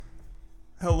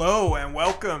Hello and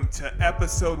welcome to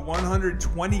episode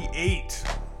 128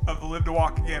 of the Live to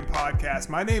Walk Again podcast.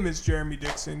 My name is Jeremy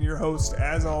Dixon, your host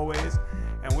as always.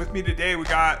 And with me today, we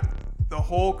got the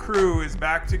whole crew is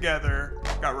back together.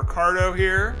 Got Ricardo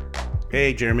here.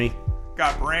 Hey, Jeremy.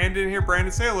 Got Brandon here.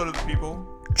 Brandon, say hello to the people.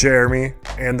 Jeremy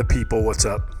and the people, what's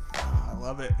up? I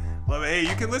love it. Love it. Hey,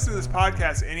 you can listen to this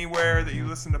podcast anywhere that you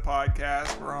listen to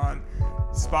podcasts. We're on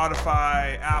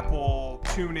Spotify, Apple,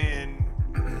 TuneIn,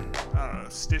 I don't know,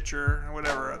 Stitcher,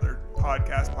 whatever other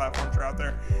podcast platforms are out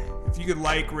there. If you could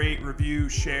like, rate, review,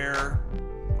 share,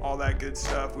 all that good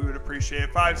stuff, we would appreciate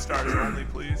it. 5 stars only,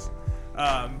 please.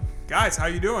 Guys, how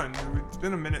you doing? It's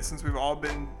been a minute since we've all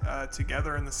been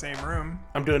together in the same room.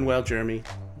 I'm doing well, Jeremy.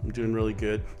 I'm doing really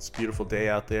good. It's a beautiful day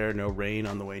out there. No rain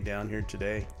on the way down here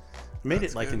today. I made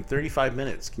it like in 35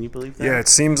 minutes. Can you believe that? Yeah, it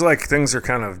seems like things are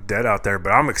kind of dead out there, but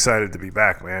I'm excited to be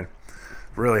back, man.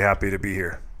 Really happy to be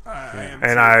here.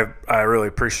 I really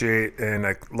appreciate and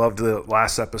I loved the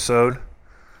last episode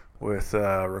with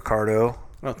Ricardo.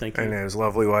 Oh, thank you. And his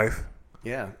lovely wife.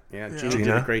 Yeah. Gina did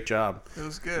a great job. It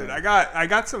was good. I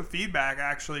got some feedback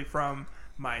actually from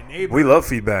my neighbor. We love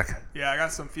feedback. Yeah, I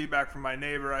got some feedback from my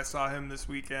neighbor. I saw him this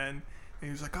weekend, and he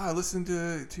was like, "Oh, I listened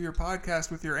to your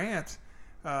podcast with your aunt."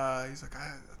 He's like,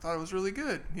 I thought it was really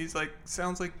good. He's like,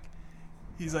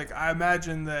 I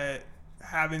imagine that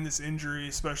having this injury,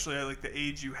 especially at like the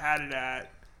age you had it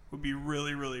at, would be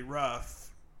really, really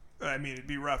rough. I mean, it'd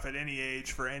be rough at any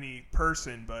age for any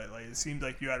person, but like it seemed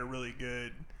like you had a really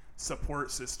good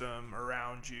support system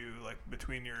around you, like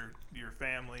between your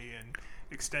family and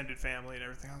extended family and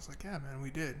everything. I was like, yeah, man,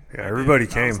 we did. Yeah, everybody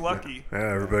came. I was lucky.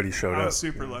 Yeah, everybody showed up. I was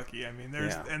super lucky. I mean,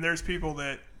 there's people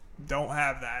that don't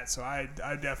have that, so I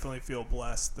definitely feel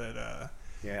blessed that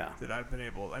that I've been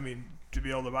able. I mean, to be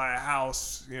able to buy a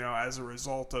house, as a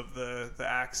result of the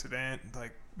accident,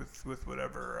 like with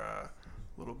whatever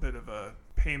little bit of a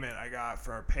payment I got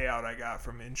for a payout I got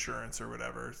from insurance or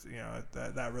whatever,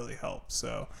 that really helped.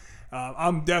 So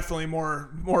I'm definitely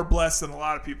more blessed than a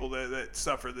lot of people that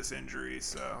suffer this injury.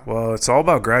 So well, it's all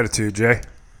about gratitude, Jay.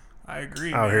 I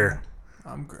agree. Out man. here,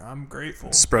 I'm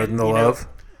grateful. Spreading the love.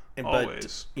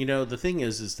 Always. But the thing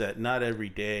is that not every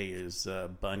day is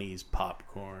bunnies,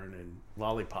 popcorn, and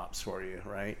lollipops for you,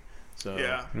 right? So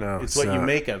yeah, no, it's what you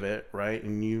make of it, right?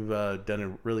 And you've done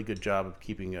a really good job of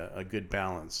keeping a good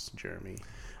balance, Jeremy.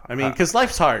 I mean, because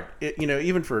life's hard.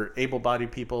 Even for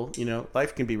able-bodied people,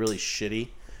 life can be really shitty,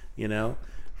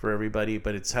 for everybody.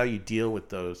 But it's how you deal with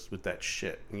that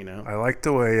shit, I like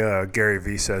the way Gary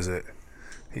Vee says it.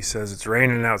 He says it's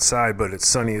raining outside, but it's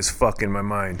sunny as fuck in my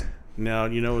mind. Now,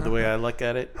 the way I look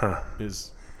at it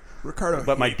is Ricardo.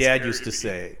 But my dad used to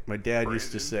say,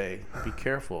 be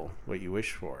careful what you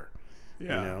wish for,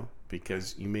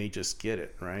 because you may just get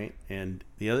it, right? And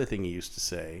the other thing he used to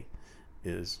say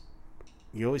is,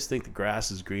 you always think the grass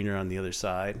is greener on the other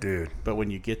side, dude. But when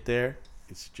you get there,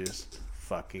 it's just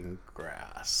fucking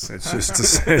grass. It's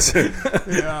just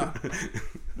yeah,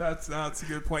 that's a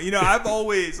good point. I've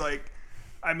always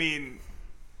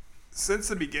since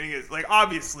the beginning, is like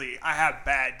obviously I have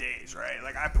bad days, right?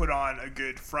 Like I put on a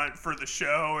good front for the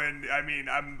show, and I mean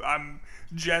I'm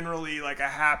generally like a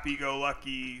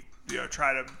happy-go-lucky,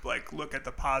 try to like look at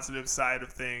the positive side of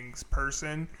things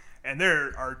person. And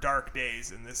there are dark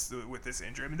days with this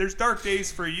injury. I mean, there's dark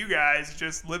days for you guys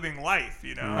just living life,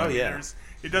 Oh yeah.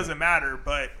 It doesn't matter,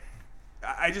 but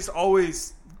I just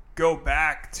always go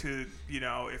back to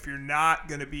if you're not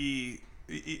gonna be.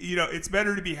 It's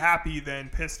better to be happy than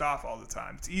pissed off all the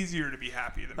time. It's easier to be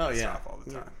happy than pissed off all the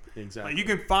time. Yeah, exactly. Like you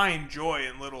can find joy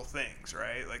in little things,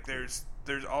 right? Like there's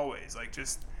always like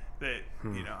just that,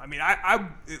 I mean, I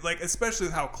like, especially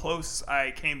with how close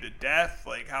I came to death,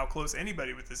 like how close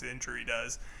anybody with this injury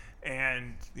does.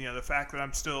 And, the fact that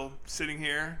I'm still sitting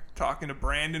here talking to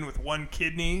Brandon with one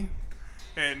kidney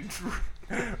and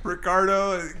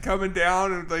Ricardo coming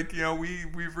down and like,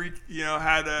 we've reached,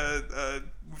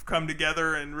 we've come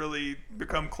together and really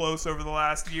become close over the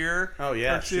last year or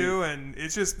two. Shoot. And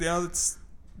it's just, there's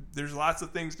lots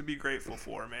of things to be grateful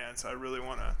for, man. So I really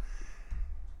want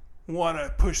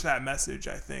to push that message,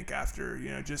 I think, after,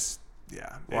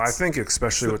 Well, I think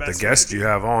especially with the guest you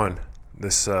have on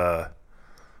this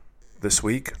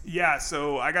week. Yeah,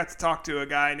 so I got to talk to a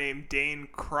guy named Dane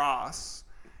Cross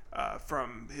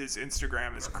from his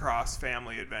Instagram is Cross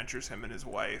Family Adventures, him and his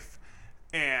wife.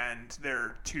 And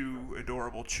they're 2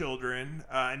 adorable children.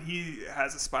 And he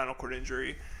has a spinal cord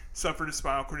injury. Suffered a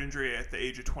spinal cord injury at the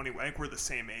age of 20. I think we're the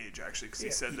same age, actually, because he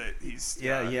said that he's...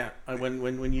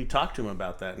 When you talked to him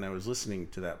about that, and I was listening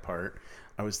to that part,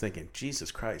 I was thinking,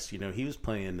 Jesus Christ, he was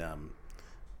playing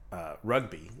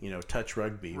rugby, touch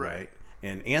rugby, right?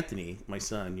 And Anthony, my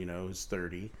son, who's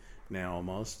 30 now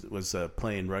almost, was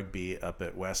playing rugby up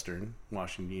at Western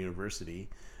Washington University.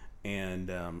 And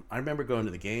I remember going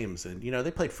to the games, and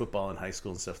they played football in high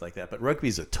school and stuff like that. But rugby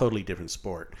is a totally different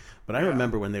sport. But I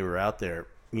remember when they were out there,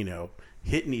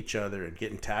 hitting each other and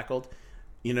getting tackled.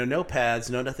 No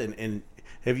pads, no nothing. And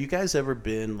have you guys ever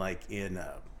been like in,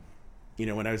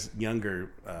 when I was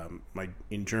younger,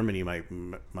 in Germany, my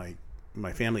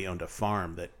family owned a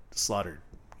farm that slaughtered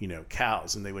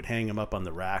cows, and they would hang them up on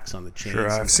the racks on the chains. Sure,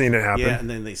 I've seen it happen. Yeah, and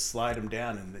then they slide them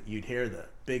down, and you'd hear the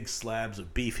big slabs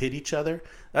of beef hit each other.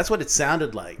 That's what it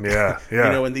sounded like.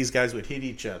 Yeah. When these guys would hit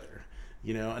each other,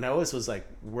 and I always was like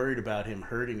worried about him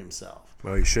hurting himself.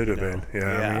 Well, he should have been.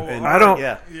 Yeah. And I don't.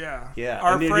 Yeah.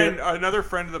 Our friend, another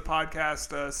friend of the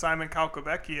podcast, Simon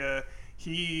Calcavecchia,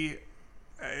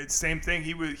 same thing.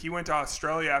 He went to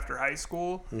Australia after high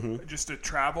school just to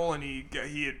travel, and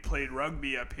he had played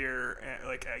rugby up here,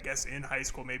 like I guess in high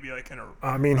school, maybe like in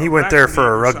a. He went there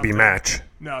for a rugby match.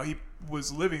 No, he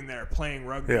was living there playing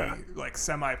rugby, like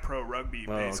semi-pro rugby,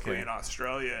 basically in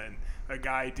Australia, and a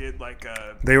guy did like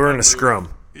a. They were in a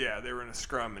scrum. Yeah, they were in a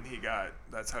scrum, and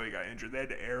that's how he got injured. They had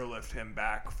to airlift him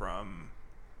back from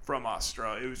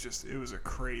Australia. It was a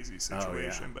crazy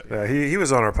situation, but he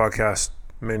was on our podcast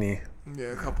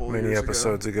a couple many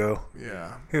episodes ago.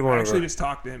 Yeah, I actually just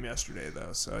talked to him yesterday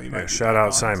though, so he might. Shout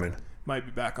out Simon. Might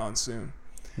be back on soon.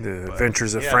 The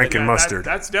Adventures of Frank and Mustard.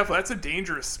 That's a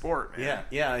dangerous sport, man.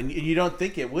 Yeah, and you don't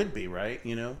think it would be, right?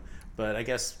 But I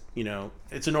guess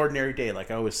it's an ordinary day,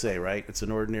 like I always say, right? It's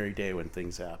an ordinary day when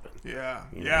things happen.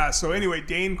 Yeah. So anyway,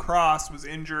 Dane Cross was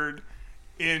injured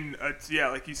in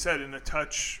like you said, in a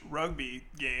touch rugby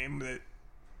game that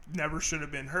never should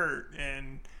have been hurt,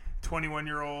 and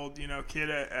 21-year-old kid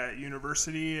at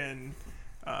university, and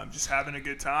just having a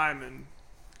good time, and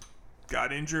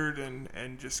got injured,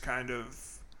 and just kind of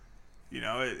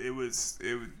it was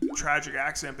a tragic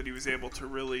accident, but he was able to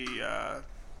really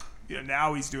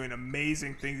now he's doing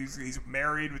amazing things. He's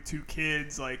married with 2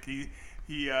 kids. Like he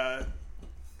had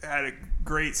a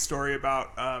great story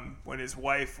about when his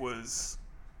wife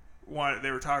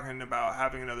they were talking about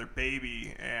having another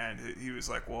baby, and he was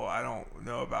like, well, I don't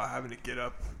know about having to get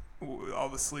up. All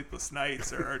the sleepless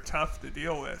nights are tough to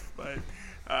deal with, but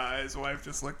his wife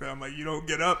just looked at him like, you don't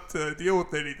get up to deal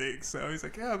with anything. So he's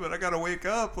like, yeah, but I gotta wake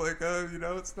up. Like,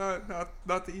 it's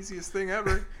not the easiest thing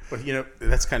ever. But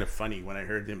that's kind of funny when I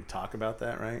heard him talk about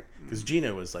that, right? Because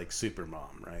Gina was like super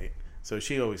mom, right? So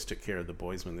she always took care of the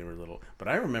boys when they were little. But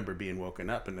I remember being woken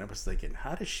up, and I was thinking,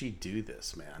 how does she do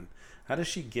this, man? How does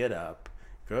she get up,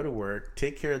 go to work,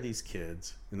 take care of these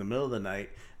kids in the middle of the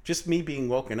night? Just me being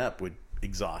woken up would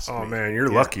exhaust me. Oh man,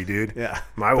 you're lucky, dude. Yeah,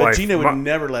 my wife. Gina would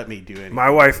never let me do anything. My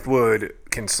wife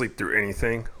can sleep through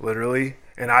anything, literally.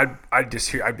 And I'd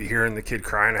be hearing the kid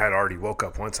crying. I had already woke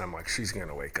up once. I'm like, she's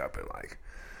gonna wake up and like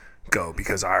go,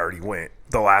 because I already went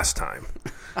the last time.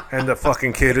 And the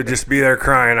fucking kid would just be there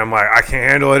crying. I'm like, I can't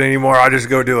handle it anymore. I'll just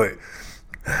go do it.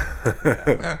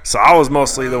 So I was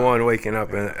mostly the one waking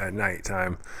up at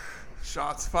nighttime.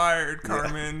 Shots fired,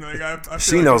 Carmen. Yeah. Like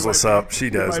she knows what's up. She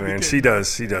does, man. She does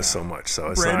so much.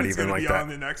 So it's not even like that. On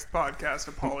the next podcast,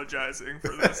 apologizing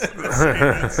for this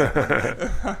statements.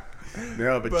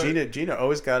 No, but Gina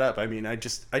always got up. I mean, I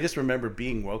just remember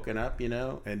being woken up,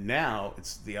 and now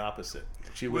it's the opposite.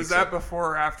 Was that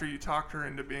before or after you talked her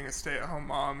into being a stay-at-home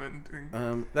mom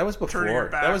and that was before. Turning her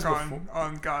back that was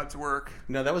on God's work?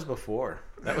 No, that was before.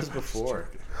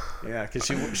 Yeah,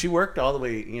 because she worked all the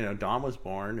way. Dom was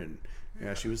born,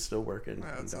 and she was still working.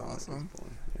 That's awesome.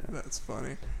 That's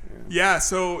funny. Yeah.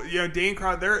 So Dane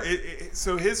Cross,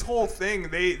 so his whole thing,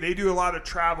 they do a lot of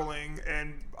traveling,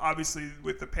 and obviously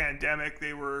with the pandemic,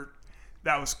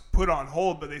 that was put on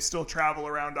hold, but they still travel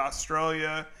around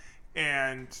Australia,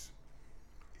 and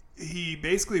he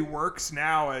basically works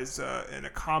now as an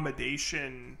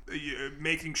accommodation,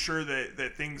 making sure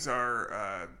that things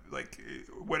are like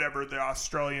whatever the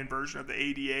Australian version of the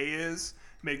ADA is,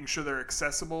 making sure they're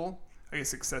accessible. I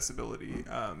guess accessibility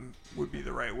would be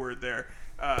the right word there.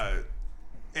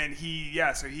 And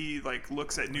so he like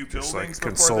looks at new just buildings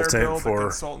like before they're built. A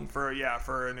consultant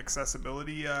for an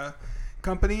accessibility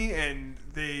company, and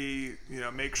they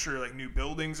make sure like new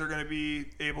buildings are going to be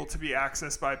able to be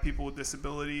accessed by people with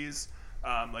disabilities.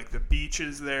 Like the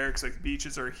beaches there, because like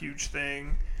beaches are a huge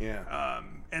thing. Yeah.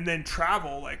 And then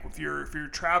travel, like if you're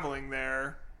traveling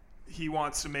there, he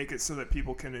wants to make it so that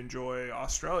people can enjoy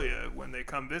Australia when they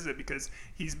come visit, because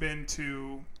he's been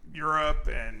to Europe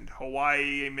and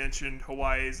Hawaii. He mentioned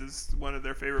Hawaii is one of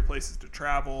their favorite places to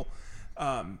travel.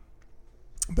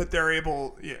 But they're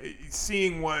able,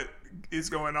 seeing what is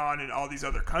going on in all these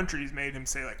other countries made him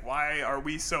say, like, why are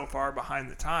we so far behind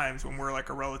the times when we're like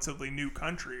a relatively new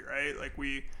country, right? Like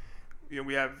we're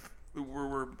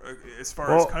as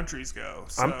far as countries go.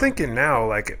 So. I'm thinking now,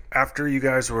 like after you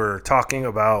guys were talking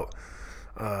about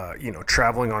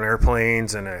traveling on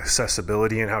airplanes and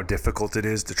accessibility and how difficult it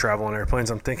is to travel on airplanes,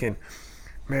 I'm thinking,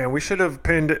 man, we should have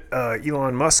pinned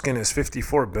Elon Musk and his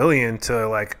 $54 billion to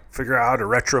like figure out how to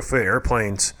retrofit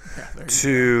airplanes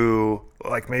to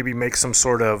like maybe make some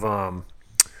sort of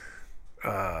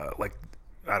like,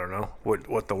 I don't know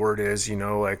what the word is,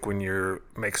 like when you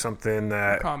make something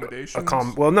that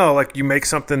accommodations. Like you make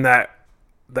something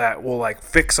that will like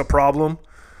fix a problem.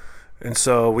 And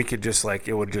so we could just like,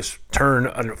 it would just turn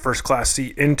a first class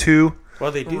seat into.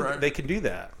 Well, they do. Right. They can do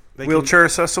that. Wheelchair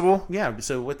accessible. Yeah.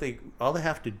 So all they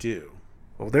have to do.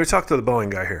 Well, they talk to the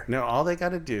Boeing guy here. No, all they got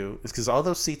to do is, because all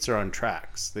those seats are on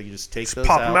tracks. They just take those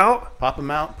pop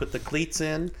them out, put the cleats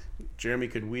in. Jeremy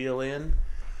could wheel in.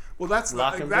 Well, that's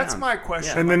my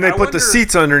question. Yeah. And then they put the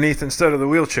seats underneath instead of the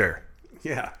wheelchair.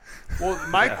 Yeah. Well,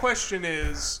 my question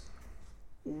is,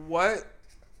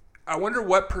 I wonder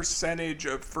what percentage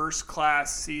of first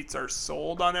class seats are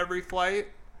sold on every flight,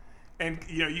 and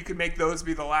you can make those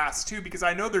be the last two, because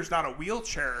I know there's not a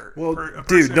wheelchair. Well,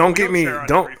 dude, don't get me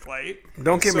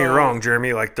wrong,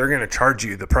 Jeremy. Like they're gonna charge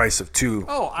you the price of two.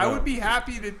 Oh, I would be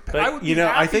happy to. But,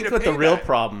 I think what the real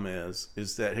problem is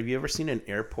that, have you ever seen an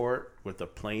airport with a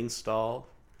plane stall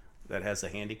that has a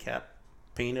handicap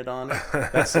painted on it?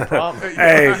 That's the problem.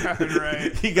 Hey,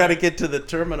 right. You got to get to the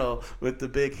terminal with the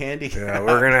big handicap. Yeah,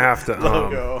 we're gonna have to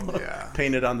logo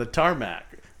painted on the tarmac.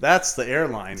 That's the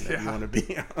airline that you want to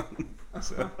be on.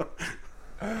 So.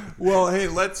 Well, hey,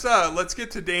 let's get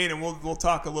to Dane, and we'll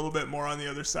talk a little bit more on the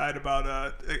other side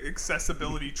about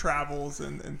accessibility travels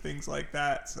and things like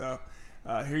that. So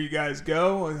here you guys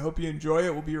go. I hope you enjoy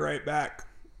it. We'll be right back.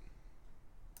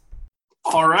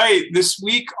 All right. This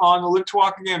week on the Live to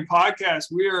Walk Again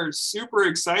podcast, we are super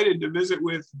excited to visit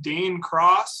with Dane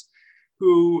Cross,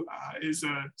 who is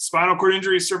a spinal cord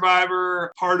injury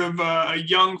survivor, part of a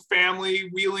young family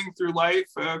wheeling through life,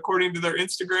 according to their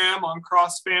Instagram, on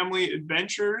Cross Family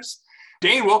Adventures.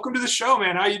 Dane, welcome to the show,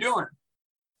 man. How you doing?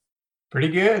 Pretty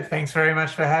good. Thanks very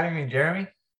much for having me, Jeremy.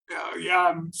 Yeah,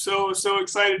 I'm so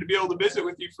excited to be able to visit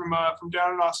with you from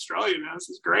down in Australia, man. This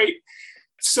is great.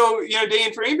 So,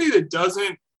 Dane, for anybody that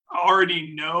doesn't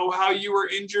already know how you were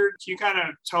injured, can you kind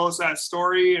of tell us that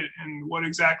story and what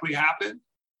exactly happened?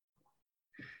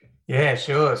 Yeah,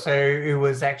 sure. So it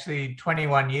was actually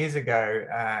 21 years ago,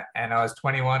 and I was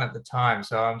 21 at the time.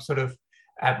 So I'm sort of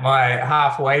at my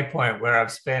halfway point where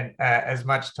I've spent as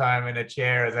much time in a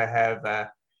chair as I have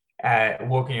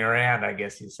walking around, I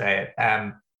guess you say it.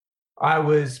 I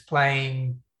was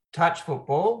playing touch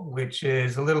football, which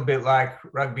is a little bit like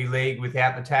rugby league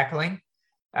without the tackling.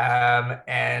 So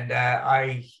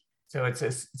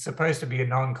it's supposed to be a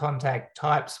non-contact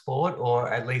type sport, or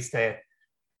at least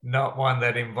not one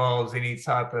that involves any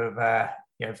type of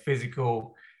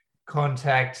physical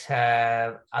contact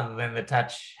other than the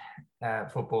touch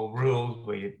football rules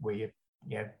where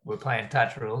we're playing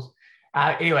touch rules.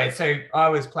 Anyway, so I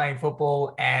was playing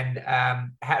football and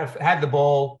had the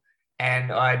ball,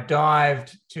 and I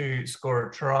dived to score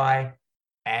a try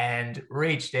and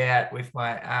reached out with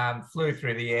my arm, flew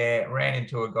through the air, ran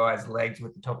into a guy's legs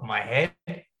with the top of my head,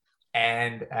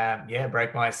 and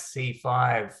broke my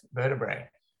C5 vertebrae.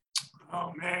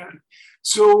 Oh man.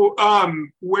 So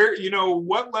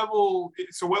what level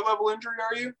injury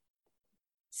are you?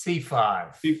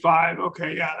 C5. C5.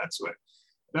 Okay, yeah,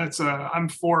 I'm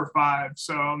 4 or 5,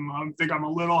 so I think I'm a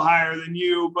little higher than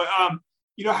you. But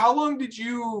how long did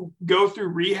you go through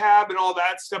rehab and all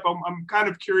that stuff? I'm kind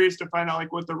of curious to find out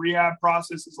like what the rehab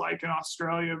process is like in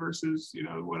Australia versus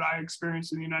what I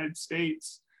experienced in the United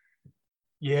States.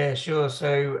 Yeah, sure.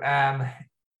 So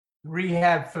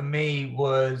rehab for me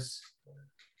was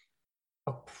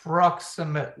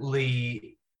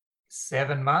approximately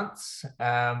 7 months,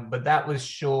 but that was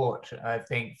short, I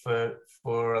think,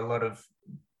 for a lot of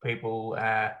people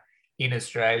in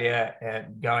Australia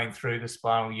going through the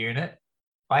spinal unit.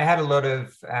 I had a lot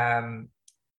of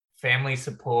family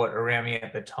support around me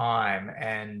at the time,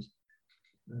 and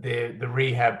the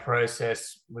rehab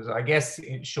process was, I guess,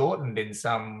 shortened in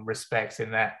some respects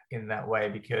in that way,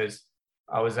 because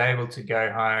I was able to go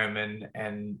home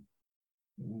and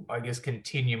I guess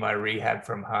continue my rehab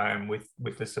from home with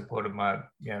the support of my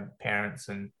parents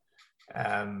and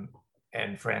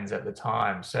friends at the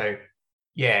time. So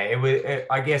yeah, it was,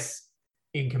 I guess,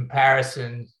 in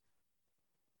comparison,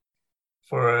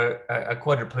 for a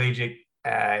quadriplegic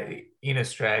in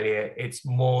Australia, it's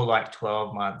more like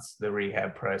 12 months, the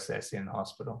rehab process in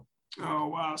hospital. Oh,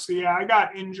 wow. So, yeah, I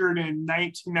got injured in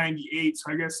 1998.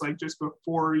 So I guess like just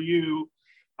before you.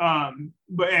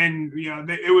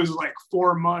 It was like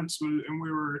 4 months and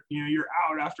we were, you're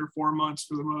out after 4 months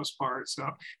for the most part.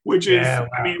 So, which is, Yeah,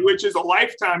 wow. which is a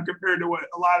lifetime compared to what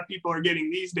a lot of people are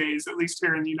getting these days, at least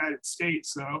here in the United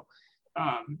States. So,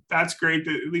 that's great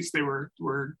that at least they were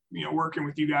working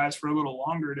with you guys for a little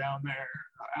longer down there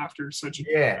after such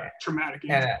a traumatic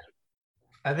injury. And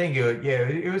I think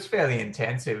it was fairly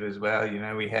intensive as well.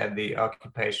 We had the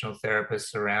occupational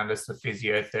therapists around us, the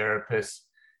physiotherapists,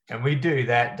 and we do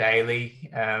that daily,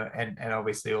 and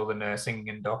obviously all the nursing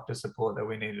and doctor support that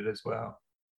we needed as well.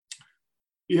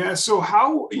 Yeah. So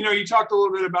how, you talked a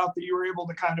little bit about that you were able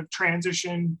to kind of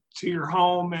transition to your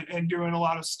home and doing a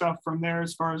lot of stuff from there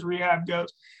as far as rehab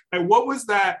goes. Like, what was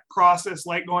that process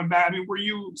like going back? I mean, were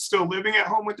you still living at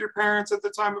home with your parents at the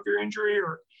time of your injury,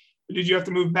 or did you have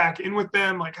to move back in with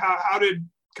them? Like, how did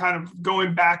kind of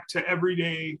going back to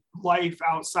everyday life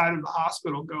outside of the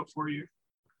hospital go for you?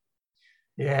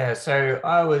 Yeah, so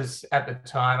I was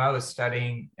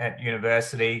studying at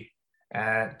university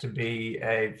to be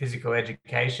a physical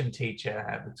education teacher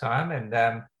at the time. And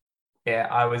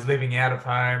I was living out of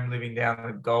home, living down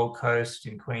the Gold Coast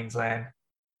in Queensland,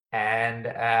 and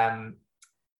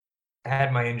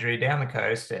had my injury down the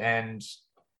coast. And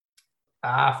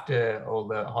after all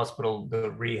the hospital,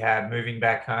 the rehab, moving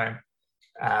back home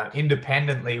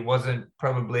independently wasn't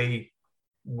probably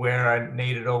where I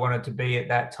needed or wanted to be at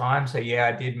that time. So yeah,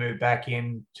 I did move back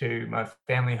into my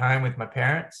family home with my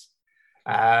parents.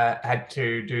 Had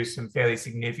to do some fairly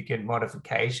significant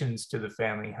modifications to the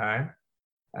family home.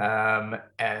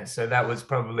 And so that was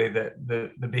probably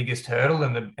the biggest hurdle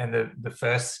and the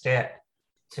first step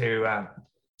to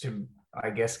I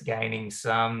guess gaining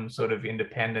some sort of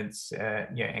independence,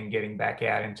 and getting back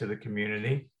out into the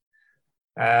community.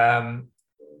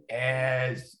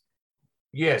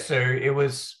 So it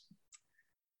was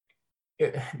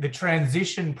the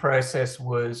transition process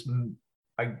was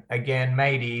again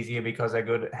made easier because I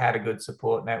had a good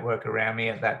support network around me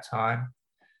at that time.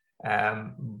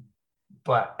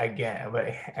 But again,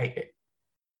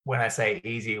 when I say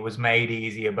easy, it was made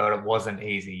easier, but it wasn't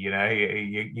easy.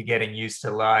 You're getting used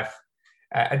to life,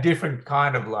 a different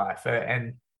kind of life,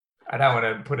 and I don't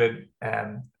want to put it.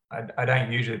 I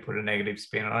don't usually put a negative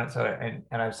spin on it, so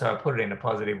I put it in a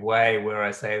positive way where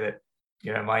I say that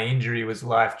my injury was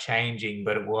life changing,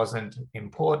 but it wasn't.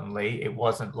 Importantly, it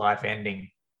wasn't life ending.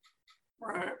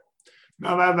 Right.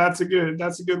 No, that's a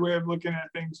good way of looking at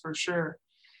things for sure.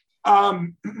 I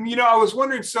was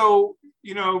wondering. So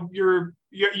you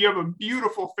have a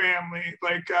beautiful family.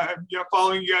 Like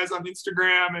following you guys on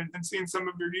Instagram and seeing some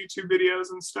of your YouTube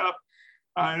videos and stuff.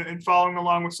 And following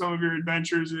along with some of your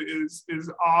adventures is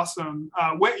awesome.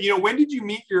 When did you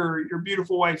meet your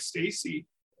beautiful wife, Stacy?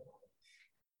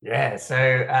 Yeah, so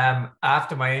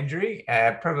after my injury,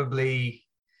 probably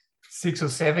 6 or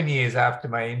 7 years after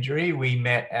my injury, we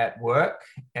met at work,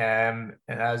 and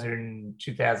that was in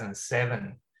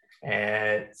 2007.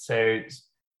 So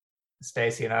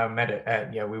Stacy and I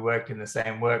met we worked in the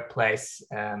same workplace.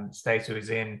 Stacy was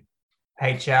in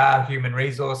HR, human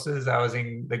resources. I was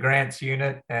in the grants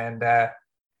unit, and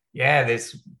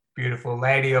this beautiful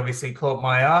lady obviously caught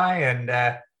my eye, and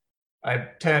I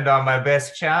turned on my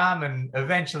best charm and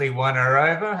eventually won her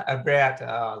over.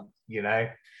 About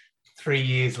 3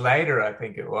 years later, I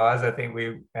think it was. I think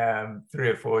we 3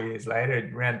 or 4 years later,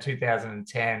 around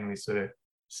 2010, we sort of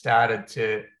started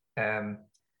to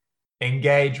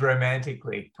engage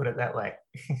romantically. Put it that way.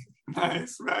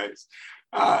 Nice.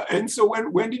 And so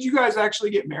when did you guys actually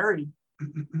get married?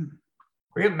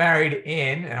 We got married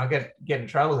in, and I'll get in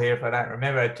trouble here if I don't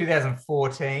remember,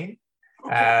 2014.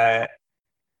 Okay.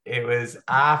 It was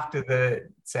after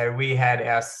so we had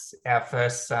our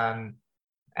first son,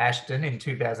 Ashton, in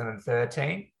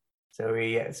 2013. So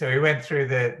we went through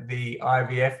the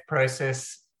IVF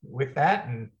process with that,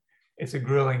 and it's a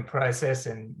grueling process,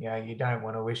 and you don't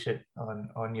want to wish it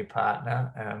on your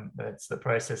partner. That's the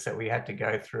process that we had to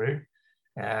go through.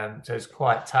 So it's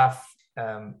quite tough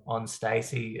on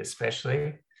Stacy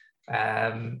especially.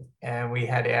 And we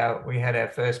had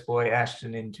our first boy,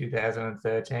 Ashton, in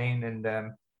 2013, and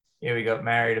we got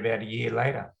married about a year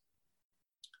later.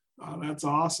 Oh, that's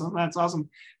awesome. I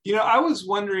was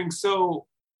wondering, so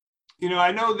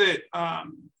I know that I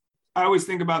always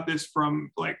think about this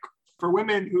from like for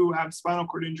women who have spinal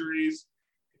cord injuries,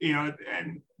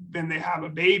 and then they have a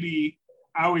baby.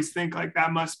 I always think like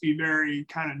that must be very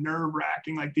kind of nerve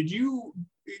wracking. Like, did you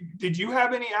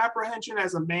have any apprehension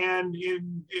as a man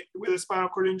with a spinal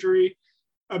cord injury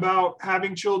about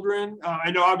having children? I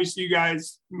know obviously you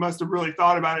guys must have really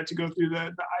thought about it to go through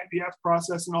the IVF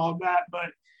process and all of that,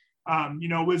 but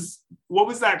what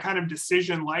was that kind of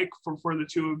decision like for the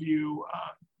two of you,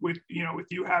 with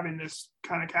you having this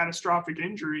kind of catastrophic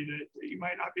injury that you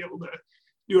might not be able to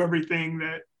do everything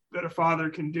that a father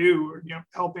can do, or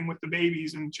helping with the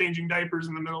babies and changing diapers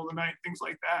in the middle of the night, things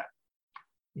like that?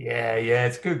 Yeah,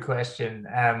 it's a good question.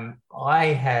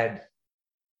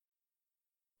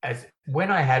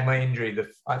 When I had my injury,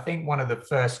 I think one of the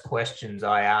first questions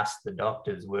I asked the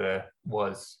doctors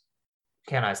was,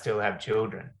 can I still have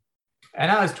children? And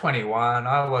I was 21.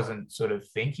 I wasn't sort of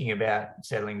thinking about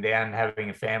settling down and having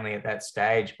a family at that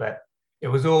stage, but it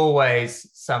was always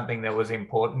something that was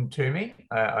important to me,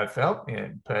 I felt,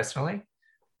 personally.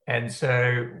 And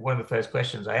so one of the first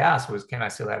questions I asked was, can I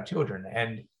still have children?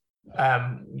 And,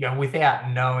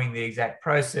 without knowing the exact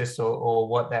process or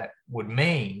what that would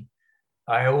mean,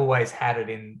 I always had it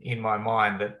in my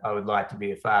mind that I would like to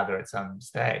be a father at some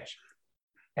stage.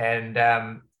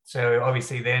 And so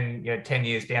obviously then, 10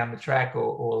 years down the track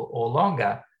or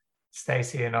longer,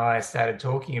 Stacey and I started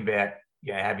talking about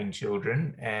having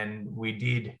children, and we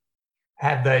did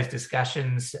have those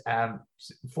discussions.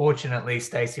 Fortunately,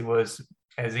 Stacey was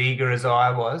as eager as I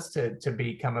was to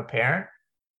become a parent.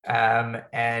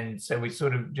 And so we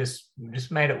sort of just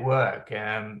made it work.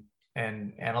 And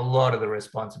a lot of the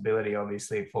responsibility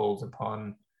obviously falls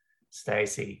upon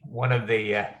Stacey. One of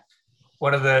the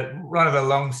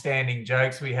long-standing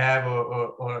jokes we have,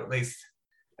 or at least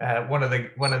one of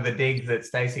the digs that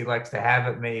Stacey likes to have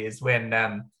at me is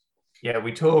when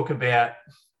we talk about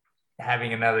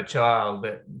having another child.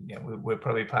 But we're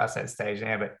probably past that stage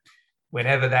now. But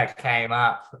whenever that came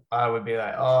up, I would be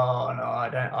like, "Oh no,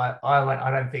 I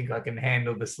don't think I can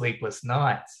handle the sleepless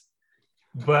nights."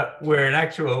 But where in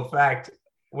actual fact,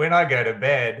 when I go to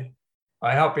bed,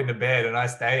 I hop into bed and I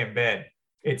stay in bed.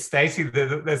 It's Stacey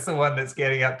that's the one that's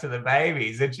getting up to the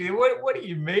babies. And she, what do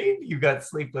you mean you got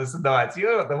sleepless nights?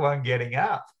 You're not the one getting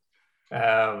up.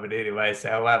 But anyway, so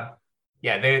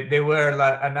there were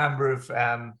a number of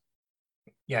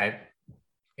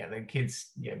the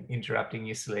kids interrupting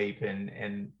your sleep,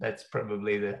 and that's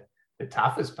probably the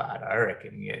toughest part, I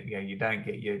reckon. You don't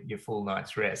get your full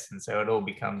night's rest, and so it all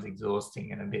becomes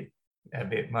exhausting and a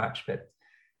bit much. But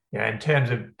in terms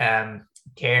of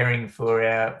caring for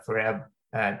our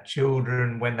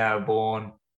children when they were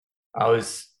born, I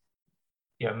was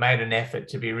made an effort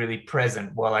to be really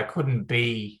present. While I couldn't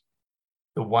be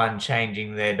the one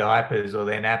changing their diapers or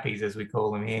their nappies, as we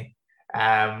call them here,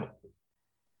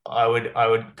 I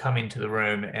would come into the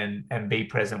room and be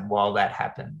present while that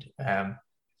happened.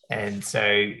 And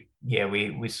so, we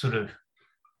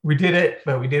did it,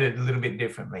 but we did it a little bit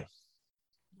differently.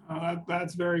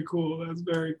 That's very cool. That's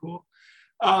very cool.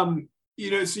 So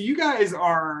you guys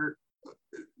are,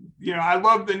 I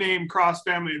love the name Cross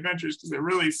Family Adventures because it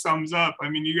really sums up. I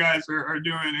mean, you guys are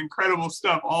doing incredible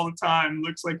stuff all the time.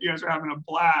 Looks like you guys are having a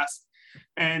blast.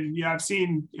 And I've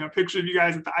seen pictures of you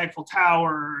guys at the Eiffel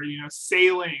Tower,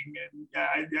 sailing, and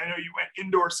I know you went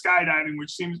indoor skydiving,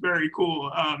 which seems very cool.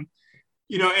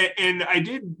 And I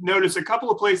did notice a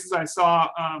couple of places I saw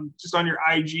just on your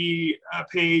IG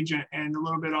page and a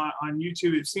little bit on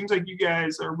YouTube. It seems like you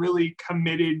guys are really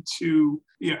committed to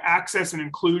access and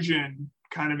inclusion,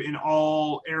 kind of in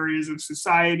all areas of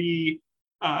society,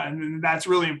 and that's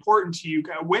really important to you.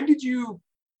 When did you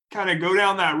kind of go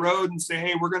down that road and say,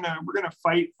 hey, we're gonna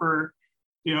fight for,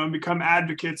 and become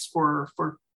advocates for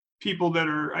people that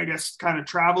are, I guess, kind of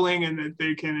traveling, and that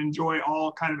they can enjoy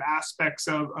all kind of aspects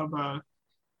of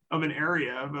an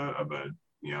area of a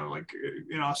like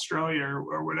in Australia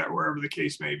or whatever, wherever the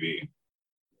case may be?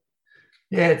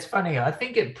 Yeah, it's funny. I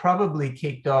think it probably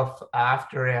kicked off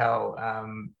after our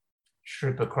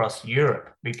trip across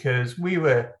Europe, because we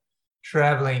were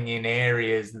traveling in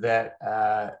areas that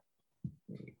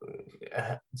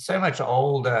so much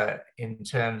older in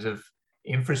terms of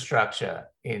infrastructure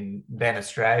than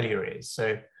Australia is.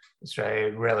 So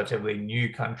Australia, a relatively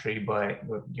new country by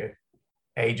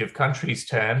age of countries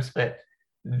terms, but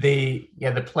the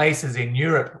places in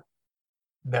Europe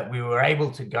that we were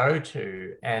able to go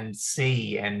to and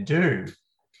see and do,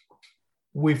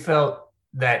 we felt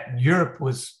that Europe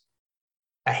was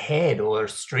ahead, or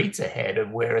streets ahead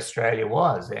of where Australia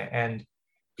was. And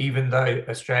even though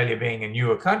Australia being a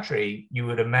newer country, you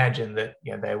would imagine that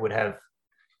they would have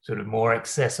sort of more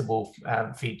accessible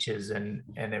features and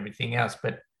everything else.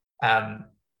 But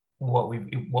what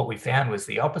we found was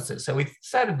the opposite. So we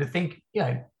started to think,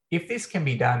 if this can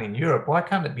be done in Europe, why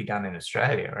can't it be done in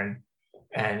Australia?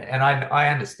 And I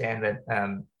understand that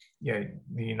the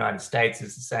United States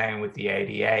is the same with the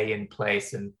ADA in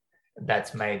place, and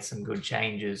that's made some good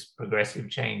changes, progressive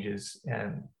changes,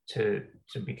 to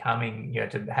becoming,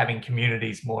 to having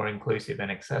communities more inclusive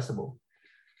and accessible.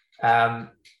 And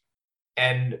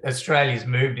Australia's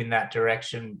moved in that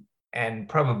direction, and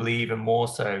probably even more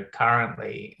so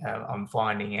currently. I'm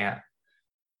finding out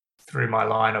through my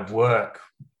line of work,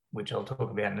 which I'll talk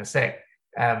about in a sec,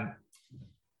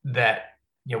 that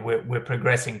we're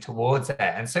progressing towards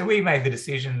that. And so we made the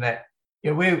decision that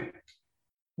we're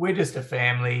just a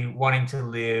family wanting to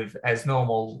live as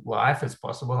normal life as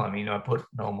possible. I mean, I put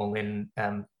normal in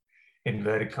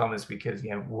inverted commas because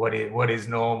what is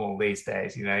normal these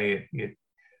days?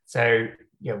 So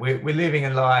we're living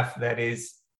a life that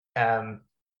is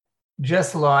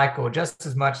just like, or just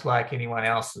as much like anyone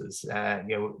else's.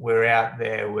 We're out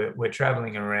there, we're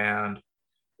traveling around.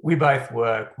 We both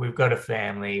work. We've got a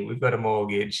family. We've got a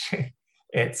mortgage.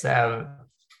 It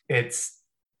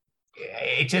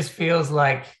just feels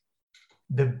like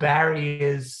the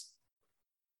barriers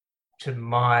to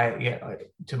my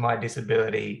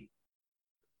disability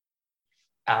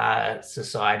are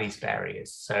society's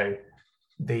barriers. So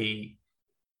the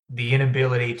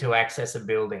inability to access a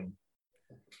building,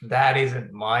 that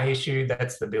isn't my issue.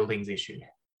 That's the building's issue.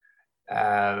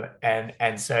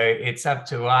 And so it's up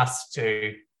to us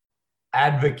to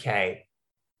advocate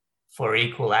for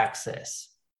equal access.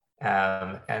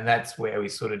 And that's where we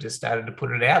sort of just started to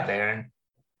put it out there.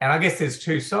 And I guess there's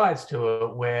two sides to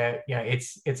it where,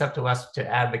 it's up to us to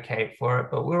advocate for it,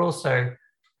 but we're also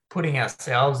putting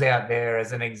ourselves out there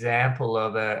as an example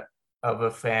of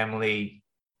a family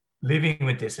living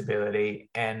with disability,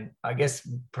 and I guess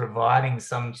providing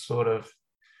some sort of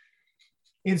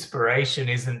inspiration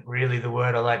isn't really the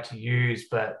word I like to use,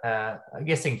 but I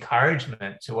guess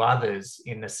encouragement to others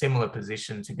in a similar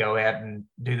position to go out and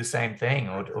do the same thing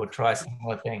or try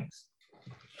similar things.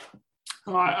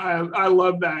 Oh, I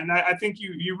love that. And I think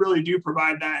you really do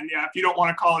provide that. And yeah, if you don't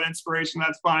want to call it inspiration,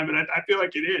 that's fine. But I feel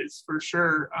like it is for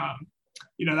sure.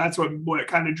 That's what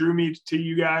kind of drew me to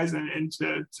you guys and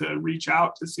to reach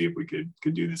out to see if we could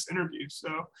do this interview.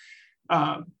 So,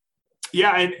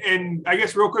 yeah. And I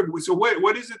guess real quick, so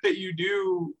what is it that you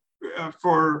do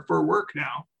for work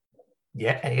now?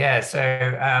 Yeah. So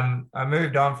I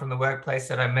moved on from the workplace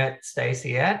that I met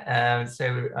Stacey at.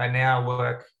 So I now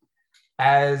work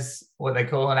as what they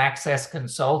call an access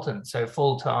consultant. So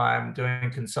full-time doing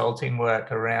consulting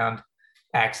work around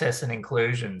access and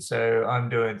inclusion. So I'm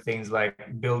doing things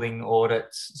like building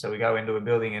audits. So we go into a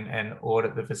building and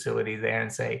audit the facility there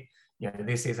and say,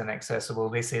 this isn't accessible,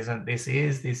 this isn't, this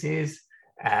is. We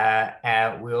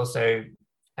also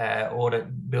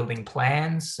audit building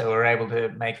plans. So we're able to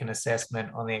make an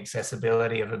assessment on the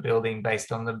accessibility of a building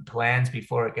based on the plans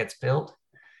before it gets built.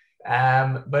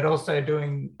 But also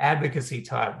doing advocacy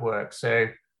type work. So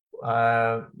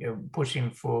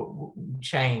pushing for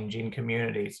change in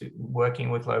communities, working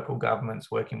with local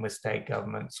governments, working with state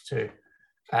governments to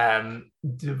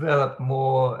develop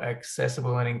more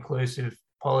accessible and inclusive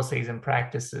policies and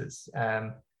practices.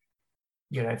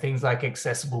 Things like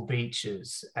accessible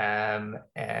beaches. And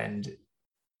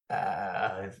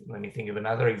let me think of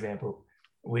another example.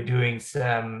 We're doing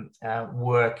some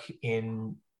work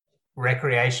in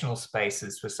recreational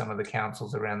spaces for some of the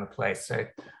councils around the place. So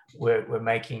we're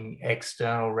making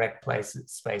external rec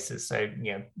spaces, so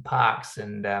parks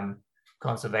and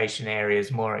conservation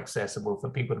areas more accessible for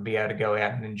people to be able to go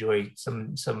out and enjoy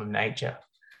some of nature,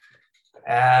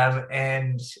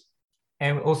 and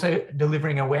also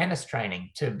delivering awareness training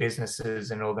to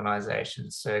businesses and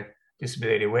organizations. So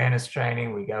disability awareness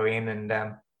training, we go in and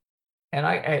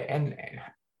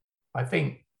I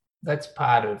think that's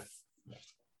part of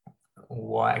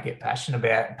why I get passionate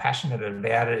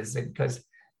about it, is because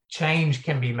change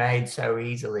can be made so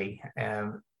easily,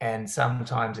 and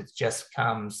sometimes it just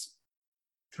comes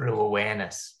through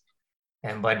awareness.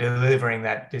 And by delivering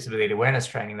that disability awareness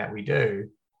training that we do,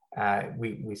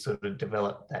 we sort of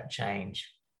develop that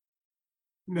change.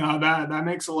 No, that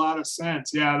makes a lot of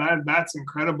sense. Yeah, that's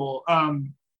incredible.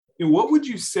 What would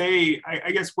you say?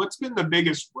 I guess what's been the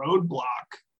biggest roadblock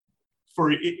for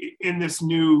in this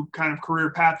new kind of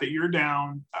career path that you're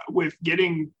down with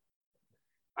getting,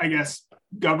 I guess,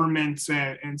 governments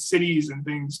and cities and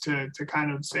things to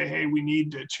kind of say, hey, we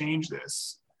need to change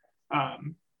this.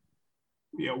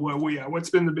 What's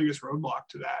been the biggest roadblock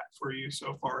to that for you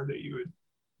so far that you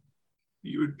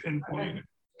would pinpoint?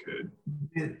 Good.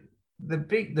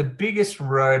 The biggest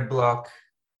roadblock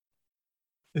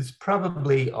is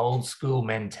probably old school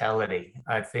mentality.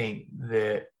 I think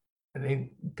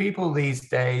people these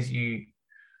days,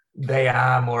 they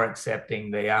are more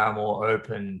accepting, they are more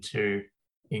open to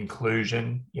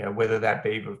inclusion, whether that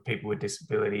be with people with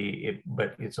disability,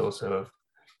 but it's also of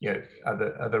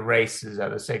other races,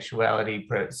 other sexuality,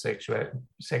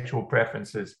 sexual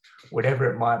preferences,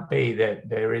 whatever it might be, that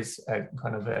there is a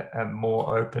kind of a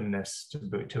more openness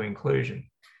to inclusion.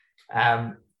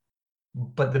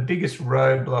 But the biggest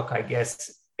roadblock, I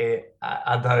guess,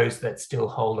 are those that still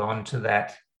hold on to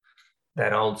that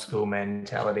old school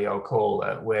mentality, I'll call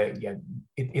it, where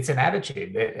it's an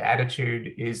attitude. The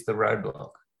attitude is the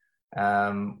roadblock.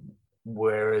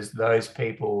 Whereas those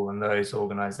people and those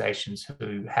organizations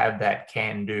who have that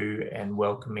can-do and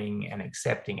welcoming and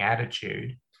accepting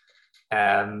attitude,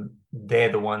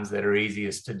 they're the ones that are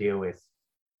easiest to deal with.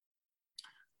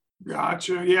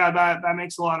 Gotcha. Yeah, that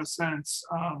makes a lot of sense.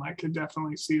 I could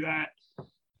definitely see that.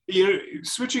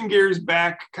 Switching gears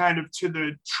back kind of to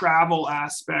the travel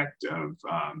aspect of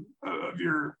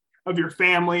your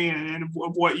family and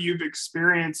of what you've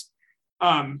experienced.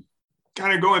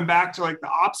 Kind of going back to like the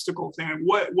obstacle thing,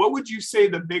 what would you say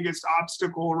the biggest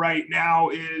obstacle right now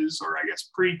is, or I guess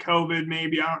pre-COVID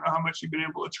maybe? I don't know how much you've been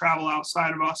able to travel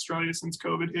outside of Australia since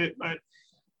COVID hit, but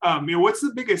what's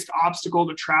the biggest obstacle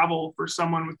to travel for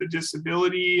someone with a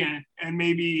disability, and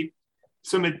maybe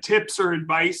some tips or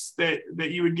advice that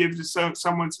you would give to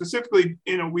someone specifically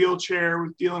in a wheelchair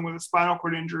with dealing with a spinal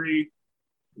cord injury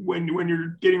when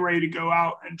you're getting ready to go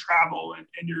out and travel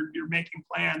and you're making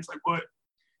plans? Like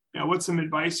what's some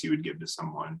advice you would give to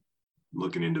someone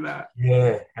looking into that?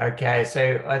 Yeah. Okay.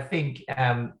 So I think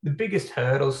the biggest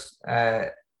hurdles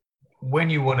when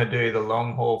you want to do the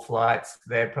long haul flights,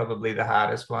 they're probably the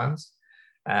hardest ones.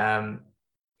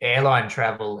 Airline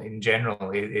travel in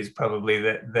general is probably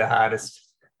the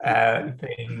hardest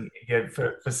thing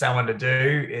for someone to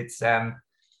do. It's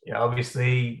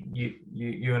obviously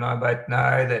you and I both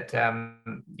know that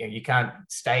you can't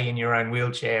stay in your own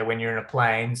wheelchair when you're in a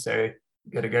plane, so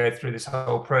you've got to go through this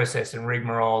whole process and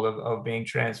rigmarole of being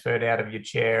transferred out of your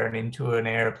chair and into an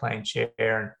airplane chair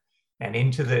and and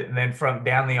then from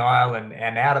down the aisle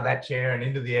and out of that chair and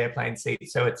into the airplane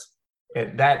seat. So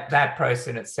that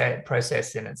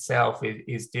process in itself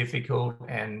is difficult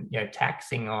and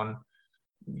taxing on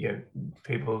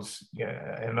people's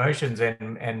emotions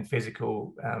and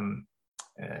physical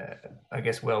I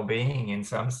guess well-being in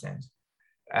some sense.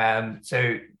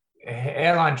 So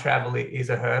airline travel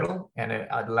is a hurdle, and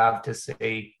I'd love to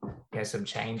see some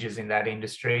changes in that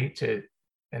industry to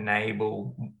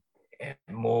enable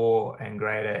more and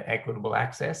greater equitable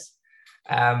access.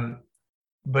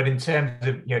 But in terms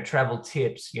of travel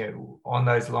tips, on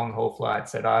those long haul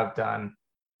flights that I've done,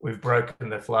 we've broken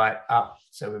the flight up.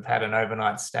 So we've had an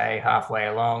overnight stay halfway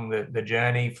along the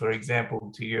journey. For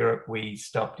example, to Europe, we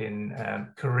stopped in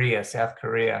South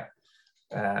Korea,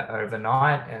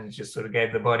 overnight, and just sort of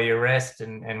gave the body a rest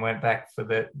and went back for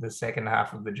the second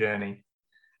half of the journey.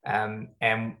 And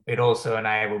it also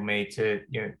enabled me to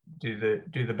do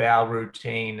the bowel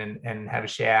routine and have a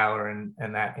shower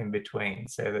and that in between,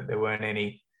 so that there weren't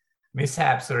any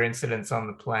mishaps or incidents on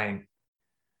the plane.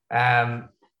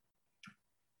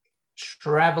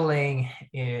 Traveling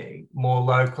more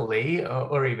locally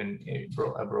or even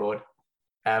abroad,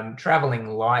 traveling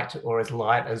light or as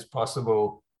light as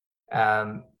possible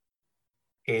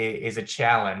is a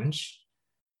challenge.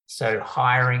 So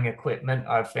hiring equipment,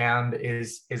 I've found,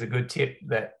 is a good tip,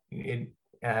 that it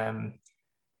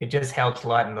just helps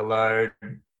lighten the load,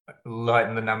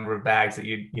 lighten the number of bags that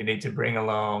you need to bring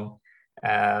along.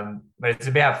 But it's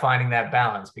about finding that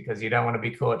balance, because you don't want to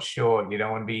be caught short. You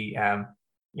don't want to be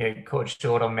caught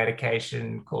short on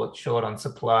medication, caught short on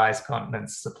supplies,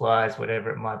 continence supplies, whatever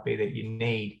it might be that you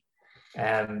need.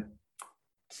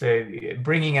 So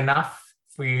bringing enough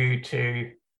for you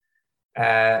to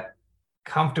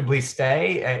comfortably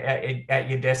stay at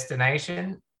your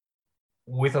destination,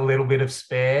 with a little bit of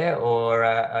spare or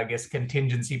I guess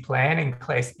contingency plan in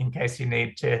case you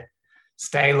need to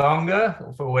stay longer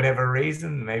for whatever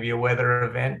reason, maybe a weather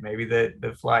event, maybe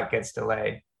the flight gets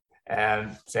delayed.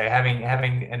 So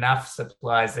having enough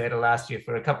supplies there to last you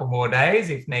for a couple more days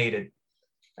if needed.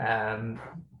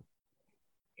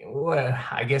 Well,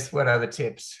 I guess what other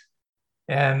tips?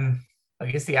 I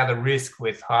guess the other risk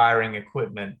with hiring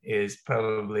equipment is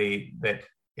probably that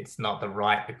it's not the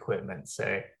right equipment.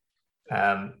 So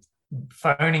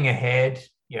phoning ahead,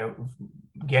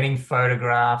 getting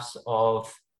photographs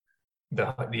of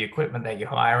the equipment that you're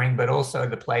hiring, but also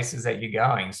the places that you're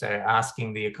going. So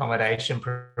asking the accommodation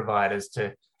providers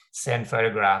to send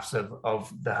photographs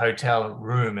of the hotel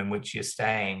room in which you're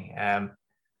staying,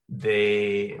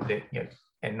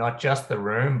 and not just the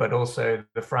room, but also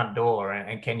the front door,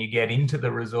 and can you get into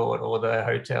the resort or the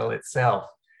hotel itself?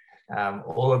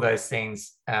 all of those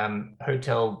things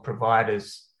hotel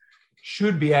providers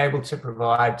should be able to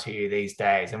provide to you these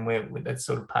days. And that's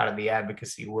sort of part of the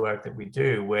advocacy work that we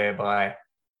do, whereby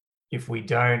if we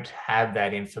don't have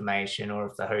that information, or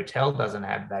if the hotel doesn't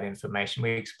have that information,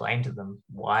 we explain to them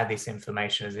why this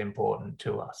information is important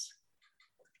to us.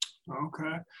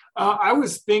 Okay. I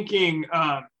was thinking,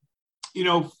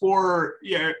 if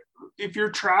you're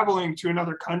traveling to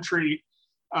another country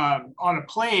on a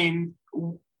plane,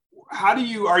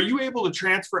 are you able to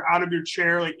transfer out of your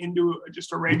chair like into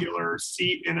just a regular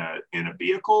seat in a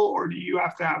vehicle, or do you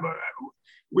have to have a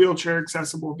wheelchair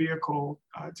accessible vehicle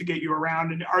to get you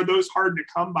around? And are those hard to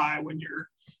come by when you're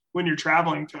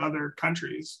traveling to other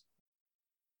countries?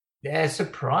 Yeah,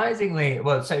 surprisingly.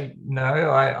 Well, so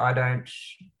no, I don't.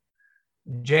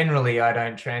 Generally, I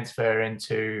don't transfer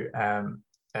into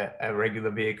a regular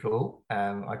vehicle.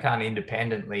 I can't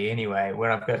independently anyway.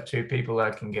 When I've got two people,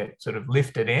 I can get sort of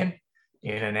lifted in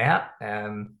and out.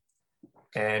 And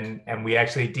we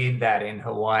actually did that in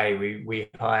Hawaii. We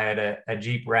hired a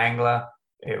Jeep Wrangler.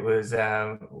 It was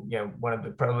one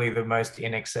of probably the most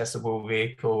inaccessible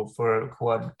vehicle for a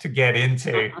quad to get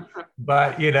into,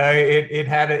 but it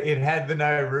had the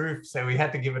no roof, so we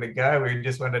had to give it a go. We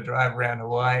just wanted to drive around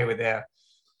Hawaii with our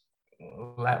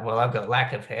I've got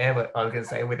lack of hair, but I was going to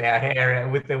say with our hair,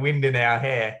 with the wind in our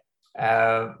hair.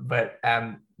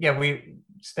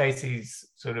 Stacey's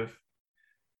sort of,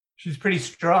 she's pretty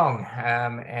strong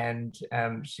and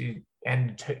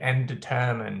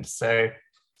determined. So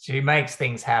she makes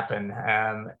things happen,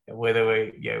 whether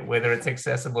it's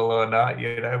accessible or not.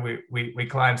 We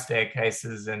climb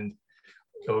staircases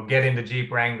or get into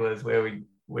Jeep Wranglers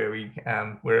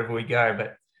wherever we go.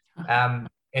 But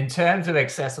in terms of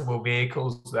accessible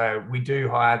vehicles, though, we do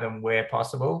hire them where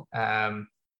possible.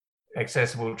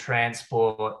 Accessible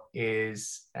transport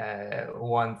is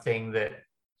one thing that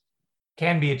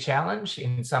can be a challenge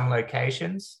in some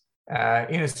locations.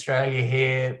 In Australia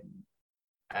here,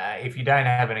 if you don't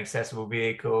have an accessible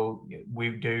vehicle, we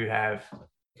do have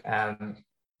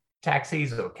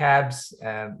taxis or cabs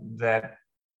that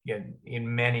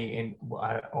in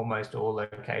almost all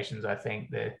locations, I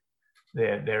think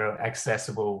there are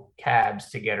accessible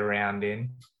cabs to get around in.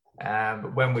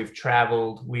 But when we've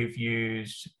traveled, we've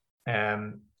used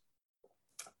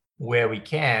where we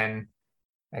can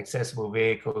accessible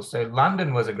vehicles. So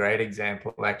London was a great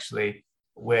example, actually,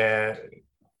 where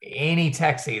any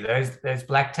taxi, those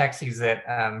black taxis that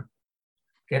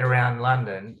get around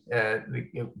London,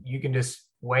 you can just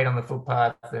wait on the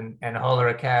footpath and holler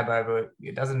a cab over.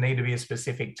 It doesn't need to be a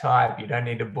specific type. You don't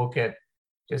need to book it.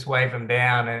 Just wave them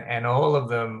down, and all of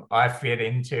them I fit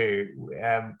into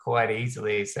quite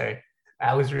easily. So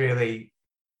that was really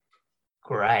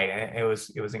great. It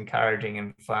was encouraging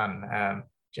and fun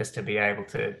just to be able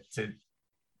to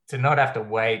not have to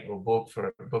wait or book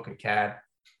a cab.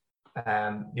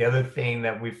 The other thing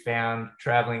that we found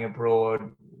traveling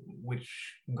abroad, which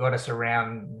got us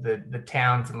around the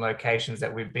towns and locations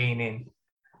that we've been in,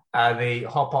 are the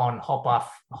hop on, hop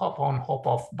off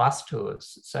bus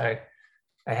tours. So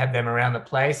they have them around the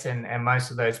place, and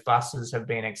most of those buses have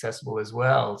been accessible as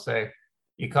well. So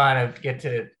you kind of get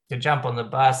to jump on the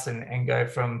bus and go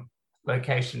from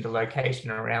location to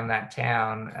location around that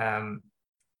town,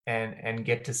 and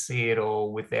get to see it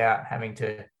all without having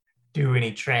to do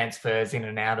any transfers in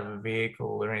and out of a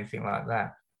vehicle or anything like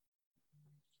that.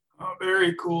 Oh,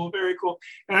 very cool, very cool.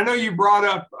 And I know you brought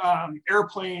up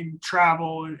airplane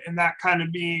travel and that kind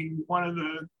of being one of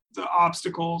the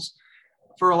obstacles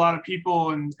for a lot of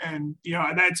people, and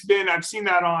I've seen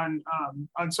that on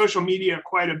social media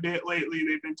quite a bit lately.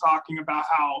 They've been talking about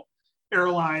how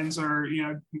airlines are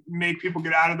make people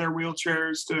get out of their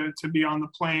wheelchairs to be on the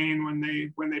plane when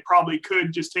they probably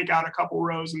could just take out a couple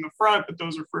rows in the front, but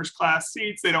those are first class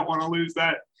seats. They don't want to lose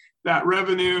that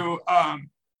revenue.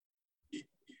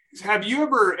 Have you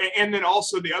ever, and then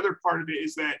also the other part of it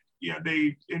is that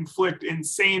they inflict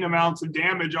insane amounts of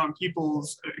damage on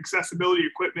people's accessibility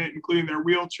equipment, including their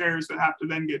wheelchairs that have to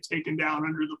then get taken down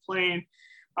under the plane.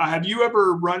 Have you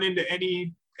ever run into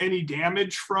any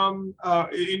damage from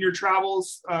in your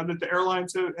travels that the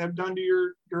airlines have done to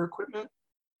your equipment?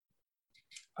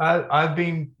 I've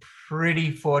been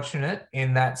pretty fortunate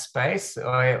in that space.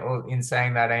 In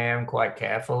saying that, I am quite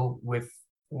careful with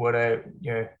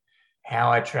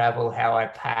how I travel, how I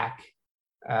pack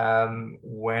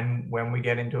when we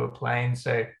get into a plane.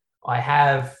 So I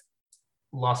have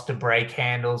lost a brake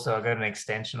handle, so I got an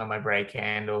extension on my brake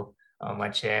handle on my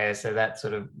chair. So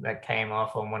that came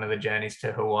off on one of the journeys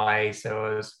to Hawaii. So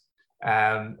I was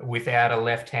without a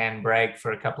left-hand brake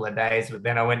for a couple of days, but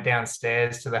then I went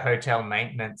downstairs to the hotel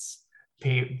maintenance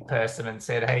person and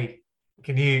said, "Hey,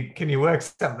 can you work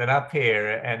something up here?"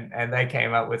 And they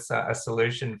came up with a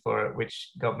solution for it,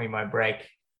 which got me my brake,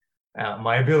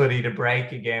 my ability to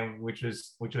brake again, which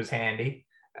was handy.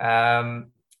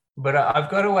 But I've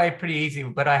got away pretty easy.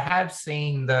 But I have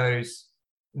seen those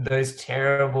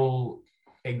terrible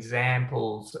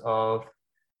examples of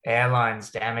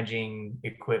airlines damaging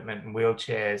equipment and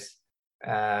wheelchairs,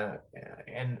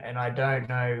 and I don't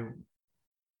know.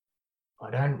 I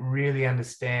don't really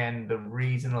understand the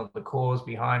reason or the cause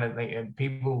behind it. And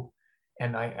people,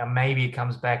 and maybe it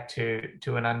comes back to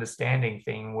an understanding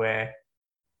thing where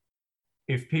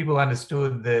if people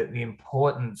understood the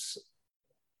importance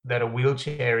that a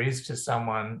wheelchair is to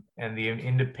someone and the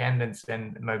independence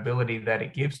and mobility that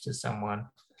it gives to someone,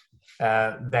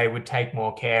 they would take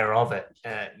more care of it.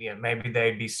 Maybe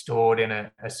they'd be stored in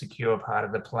a secure part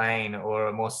of the plane or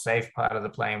a more safe part of the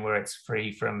plane where it's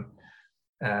free from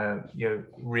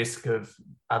risk of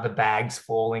other bags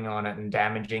falling on it and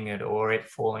damaging it, or it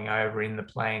falling over in the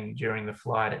plane during the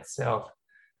flight itself.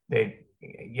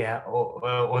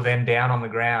 Or then down on the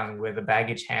ground where the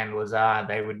baggage handlers are,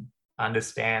 they would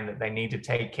understand that they need to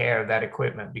take care of that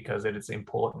equipment because it's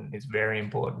important. It's very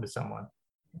important to someone.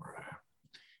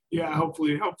 Yeah,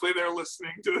 hopefully they're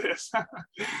listening to this.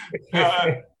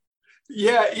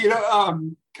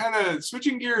 Kind of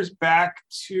switching gears back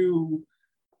to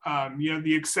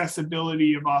the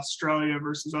accessibility of Australia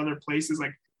versus other places.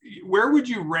 Like, where would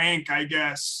you rank, I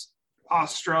guess,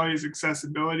 Australia's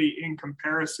accessibility in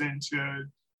comparison to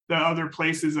the other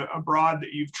places abroad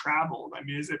that you've traveled? I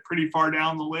mean, is it pretty far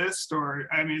down the list, or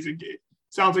I mean,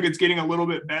 sounds like it's getting a little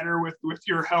bit better with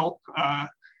your help.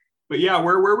 But yeah,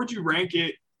 where would you rank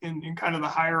it in kind of the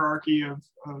hierarchy of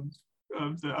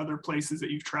the other places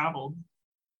that you've traveled?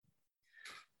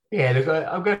 Yeah, look,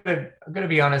 I've got to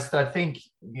be honest. I think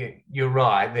you're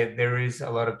right. There is a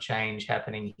lot of change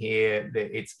happening here.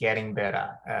 It's getting better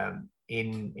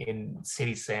in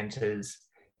city centres,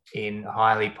 in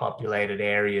highly populated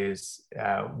areas.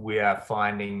 We are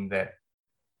finding that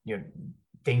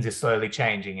things are slowly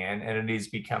changing, and it is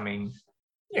becoming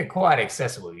quite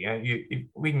accessible.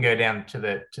 We can go down to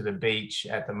the beach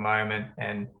at the moment,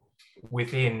 and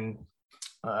within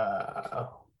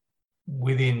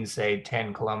say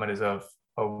 10 kilometers of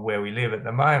where we live at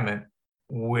the moment,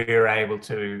 we're able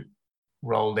to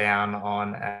roll down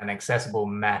on an accessible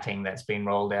matting that's been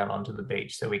rolled out onto the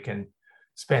beach, so we can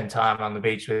spend time on the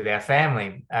beach with our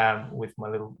family, with my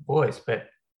little boys. But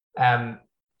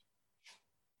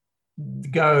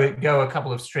go a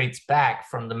couple of streets back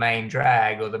from the main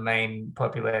drag or the main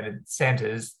populated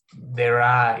centres, there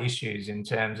are issues in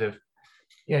terms of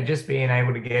just being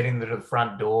able to get into the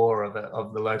front door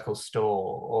of the local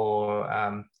store,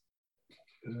 or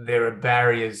there are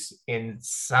barriers in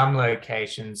some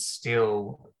locations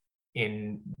still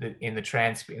in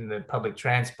the public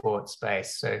transport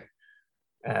space. So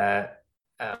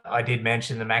I did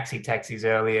mention the maxi taxis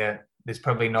earlier. There's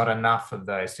probably not enough of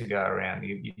those to go around.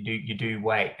 You do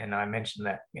wait, and I mentioned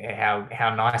that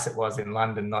how nice it was in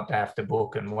London not to have to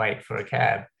book and wait for a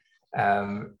cab.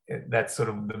 That's sort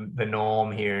of the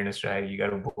norm here in Australia. You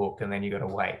got to book and then you got to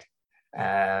wait.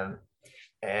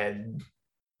 And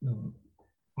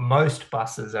most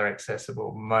buses are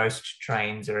accessible, most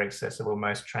trains are accessible,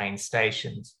 most train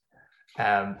stations,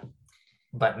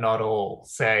 but not all.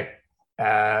 So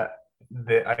I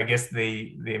guess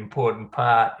the important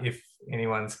part, if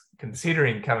anyone's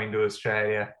considering coming to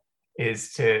Australia,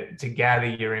 is to gather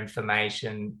your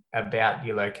information about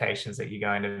your locations that you're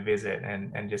going to visit,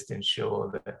 and just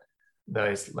ensure that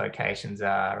those locations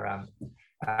are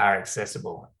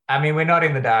accessible. I mean, we're not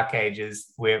in the dark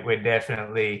ages. We're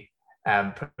definitely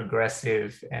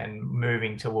progressive and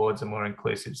moving towards a more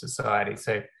inclusive society.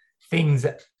 So things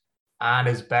aren't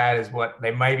as bad as what they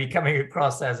may be coming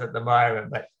across as at the moment,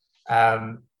 but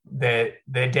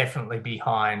they're definitely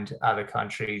behind other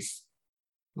countries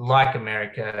like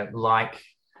America, like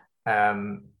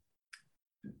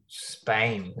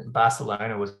Spain.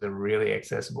 Barcelona was a really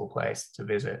accessible place to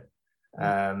visit.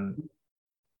 And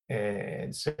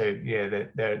so, yeah,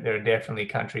 there are definitely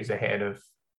countries ahead of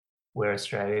where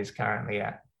Australia is currently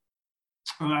at.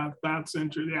 That's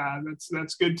interesting. Yeah,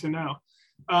 that's good to know.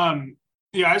 I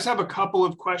just have a couple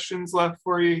of questions left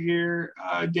for you here,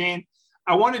 Dane.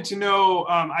 I wanted to know,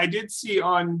 I did see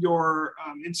on your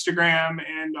Instagram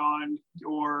and on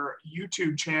your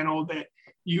YouTube channel that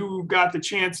you got the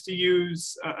chance to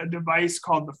use a device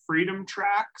called the Freedom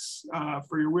Tracks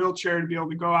for your wheelchair to be able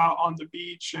to go out on the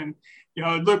beach. And, you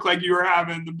know, it looked like you were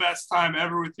having the best time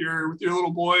ever with your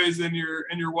little boys and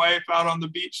your wife out on the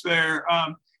beach there.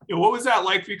 You know, what was that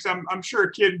like for you? Because I'm sure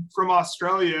a kid from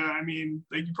Australia, I mean,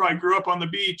 like you probably grew up on the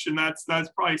beach, and that's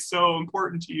probably so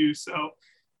important to you. So,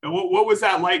 you know, what was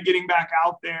that like getting back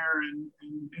out there and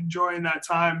enjoying that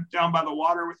time down by the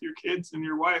water with your kids and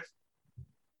your wife?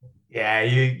 Yeah,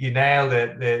 you nailed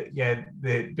it.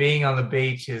 The being on the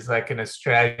beach is like an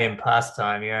Australian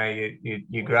pastime. You know,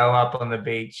 you grow up on the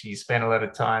beach, you spend a lot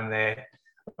of time there,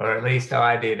 or at least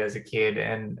I did as a kid,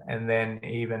 and then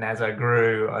even as I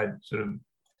grew, I sort of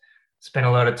spent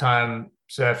a lot of time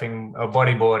surfing or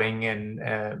bodyboarding,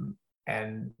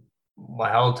 and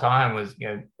my whole time was, you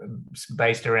know,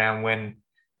 based around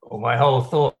my whole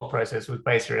thought process was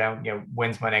based around, you know,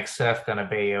 when's my next surf going to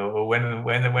be, or when am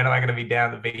I going to be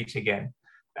down the beach again?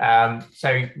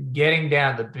 So getting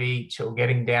down the beach, or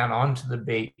getting down onto the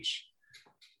beach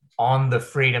on the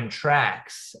Freedom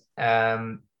Tracks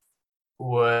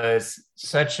was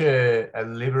such a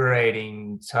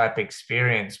liberating type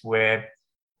experience where,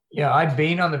 you know, I'd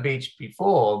been on the beach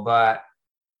before, but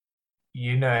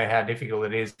you know how difficult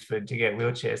it is to get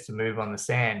wheelchairs to move on the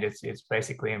sand. It's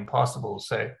basically impossible.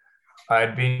 So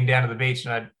I'd been down to the beach,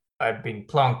 and I'd been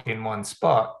plonked in one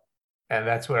spot, and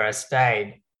that's where I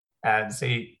stayed. And so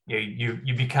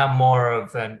you become more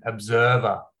of an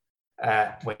observer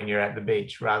when you're at the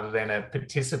beach rather than a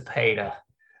participator.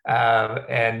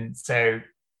 And so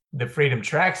the Freedom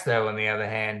Tracks, though, on the other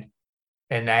hand,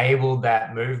 enabled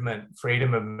that movement,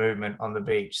 freedom of movement on the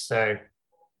beach. So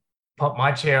pop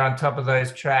my chair on top of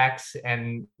those tracks,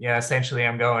 and, you know, essentially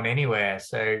I'm going anywhere.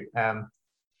 So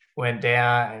went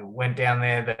down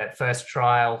there that first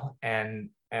trial, and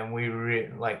we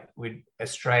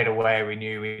straight away we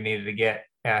knew we needed to get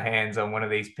our hands on one of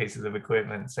these pieces of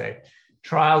equipment. So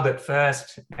trialed it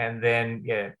first, and then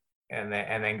and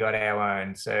then got our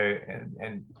own. So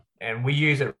and we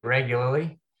use it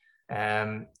regularly,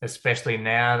 especially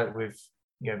now that we've,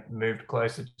 you know, moved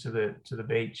closer to the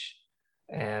beach.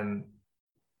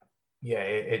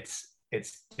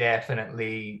 It's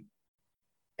definitely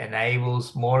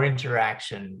enables more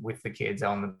interaction with the kids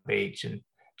on the beach, and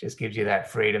just gives you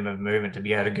that freedom of movement to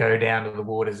be able to go down to the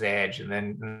water's edge and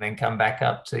then come back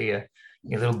up to your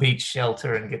little beach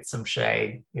shelter and get some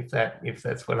shade if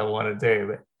that's what I want to do.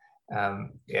 But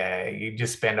you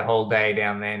just spend a whole day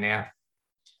down there now.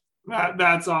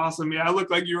 That's awesome. Yeah, it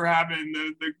looked like you were having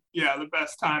the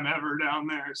best time ever down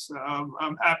there. So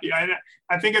I'm happy.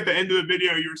 I think at the end of the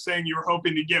video you were saying you were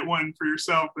hoping to get one for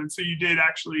yourself, and so you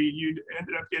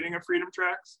ended up getting a Freedom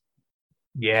Tracks.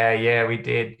 Yeah, we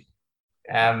did.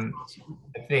 I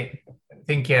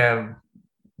think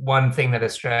one thing that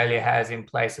Australia has in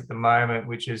place at the moment,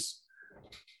 which is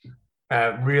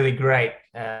really great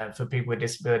for people with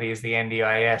disability, is the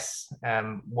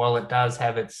NDIS. While it does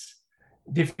have its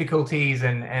difficulties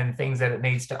and things that it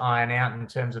needs to iron out in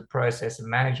terms of process and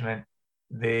management,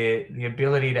 the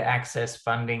ability to access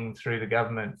funding through the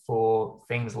government for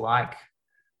things like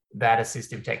that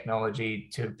assistive technology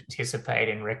to participate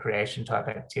in recreation type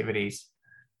activities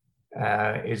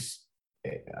is,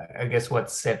 I guess,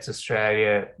 what sets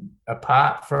Australia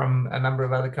apart from a number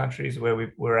of other countries, where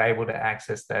we're able to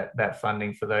access that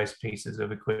funding for those pieces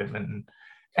of equipment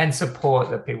and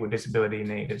support that people with disability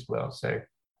need as well. So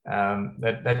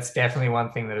that's definitely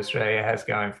one thing that Australia has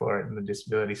going for it in the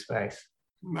disability space.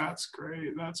 That's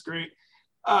great.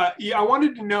 I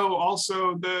wanted to know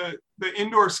also the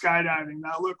indoor skydiving.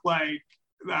 That looked like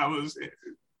that was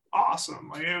awesome.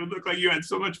 Like, it looked like you had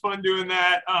so much fun doing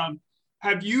that.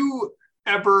 Have you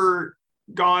ever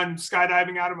gone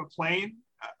skydiving out of a plane,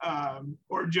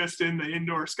 or just in the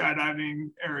indoor skydiving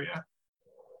area?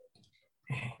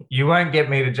 You won't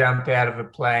get me to jump out of a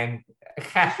plane.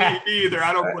 Me either.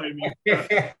 I don't blame you.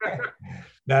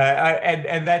 No,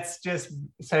 and that's just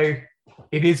so.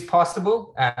 It is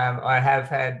possible. I have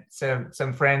had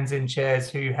some friends in chairs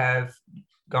who have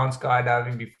gone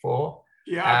skydiving before.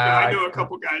 Yeah, I know a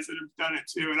couple guys that have done it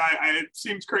too, and it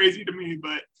seems crazy to me,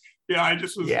 but yeah, I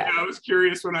just was. Yeah. I was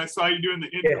curious when I saw you doing the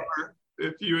indoor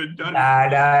if you had done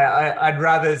it. No, I'd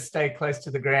rather stay close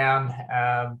to the ground.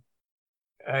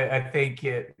 I think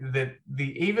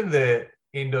even the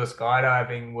indoor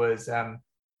skydiving was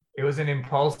it was an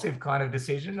impulsive kind of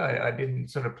decision. I didn't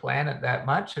sort of plan it that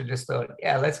much. I just thought,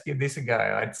 yeah, let's give this a go.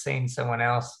 I'd seen someone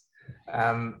else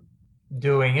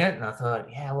doing it, and I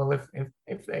thought, yeah, well,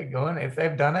 if they've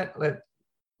done it, let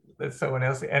someone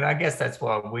else. And I guess that's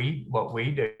what we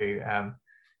do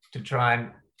to try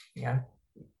and, you know,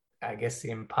 I guess,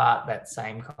 impart that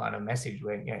same kind of message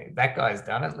where, that guy's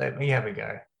done it, let me have a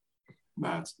go.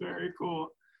 That's very cool.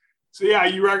 So yeah,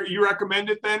 you recommend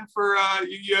it then for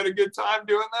you had a good time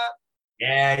doing that?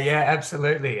 Yeah,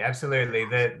 absolutely.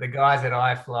 The guys at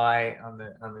iFly on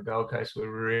the Gold Coast were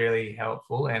really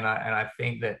helpful, and I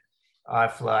think that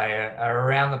iFly are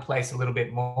around the place a little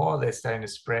bit more. They're starting to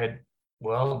spread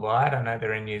worldwide. I know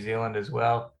they're in New Zealand as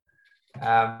well,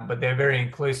 but they're very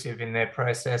inclusive in their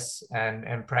process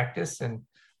and practice, and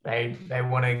they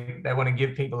want to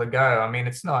give people a go. I mean,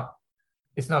 it's not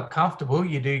comfortable.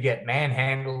 You do get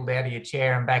manhandled out of your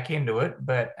chair and back into it,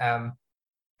 but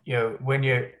when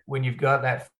you've got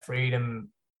that freedom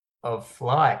of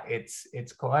flight,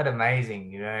 it's quite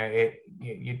amazing.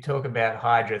 You talk about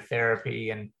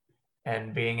hydrotherapy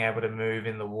and being able to move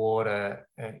in the water.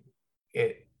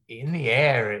 In the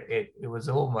air, it was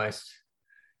almost,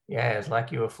 it's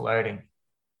like you were floating.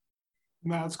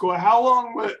 That's cool. How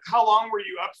long were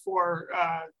you up for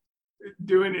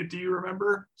doing it? Do you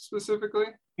remember specifically?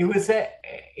 It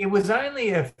was only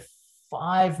a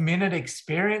 5-minute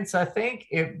experience, I think.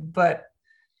 But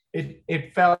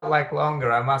it felt like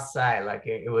longer, I must say. Like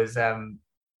it was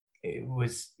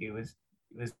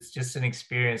just an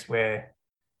experience where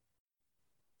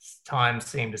time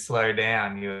seemed to slow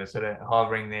down. You were sort of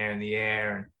hovering there in the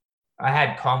air, and I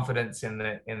had confidence in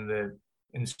the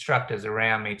instructors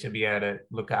around me to be able to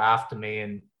look after me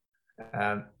and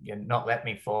not let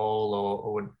me fall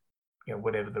or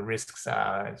whatever the risks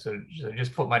are. So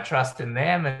just put my trust in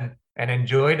them and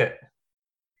enjoyed it.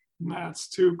 That's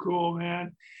too cool,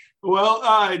 man. Well,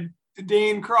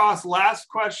 Dane Cross, last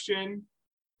question.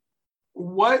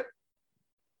 What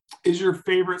is your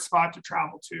favorite spot to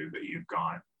travel to that you've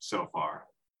gone so far?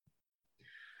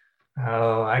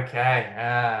 Oh,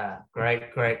 okay.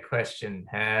 Great question.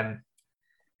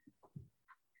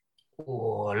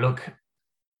 Look,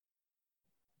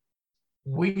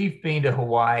 we've been to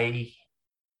Hawaii,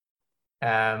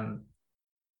 and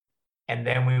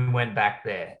then we went back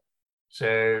there.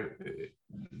 So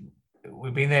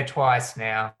we've been there twice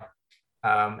now,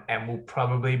 and we'll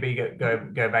probably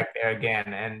go back there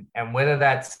again. And whether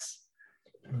that's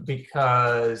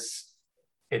because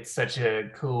it's such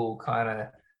a cool kind of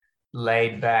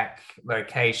laid back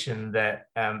location that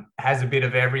has a bit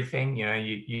of everything.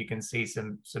 You can see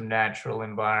some natural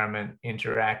environment,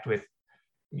 interact with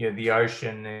the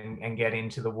ocean and get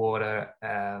into the water,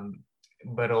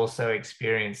 but also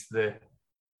experience the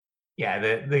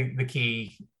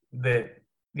key, the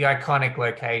iconic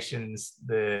locations,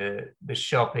 the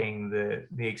shopping,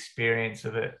 the experience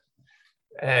of it,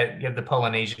 the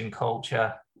Polynesian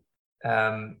culture.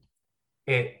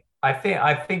 I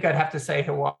think I'd have to say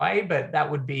Hawaii, but that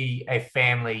would be a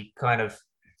family kind of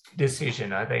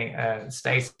decision. I think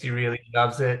Stacey really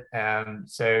loves it,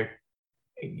 so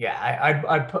yeah,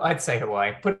 I'd say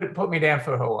Hawaii. Put me down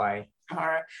for Hawaii. All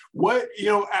right. What,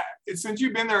 since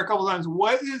you've been there a couple of times,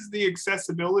 what is the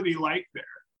accessibility like there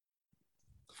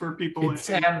for people in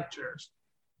wheelchairs?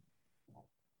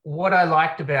 What I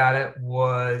liked about it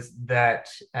was that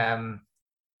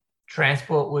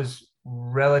transport was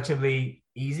relatively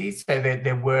easy. So that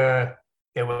there were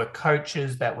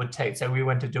coaches that would take. So we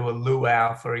went to do a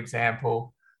luau, for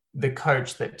example. The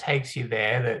coach that takes you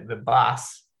there, the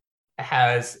bus,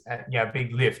 has a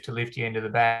big lift to lift you into the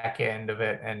back end of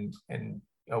it, and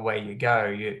away you go.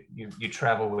 You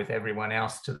travel with everyone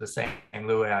else to the same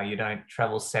luau. You don't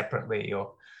travel separately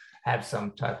or have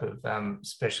some type of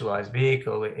specialized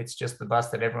vehicle. It's just the bus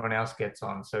that everyone else gets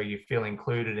on, so you feel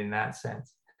included in that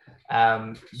sense.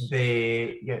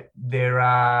 There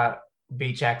are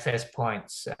beach access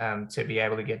points to be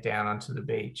able to get down onto the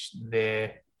beach.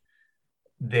 There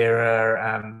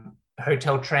are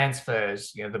hotel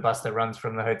transfers. The bus that runs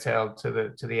from the hotel to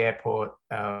the airport.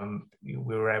 We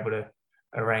were able to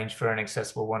arrange for an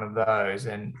accessible one of those,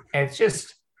 and it's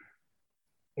just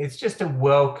a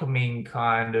welcoming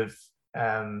kind of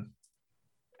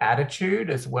attitude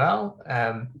as well,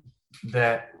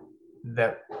 that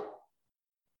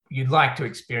you'd like to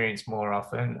experience more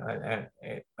often.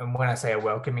 And when I say a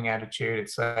welcoming attitude,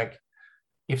 it's like,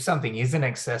 if something isn't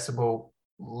accessible,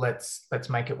 let's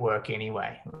make it work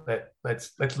anyway.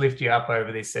 Let's lift you up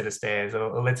over this set of stairs,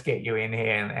 or let's get you in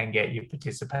here and get you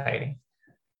participating.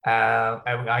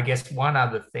 I guess one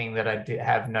other thing that I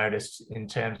have noticed in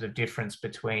terms of difference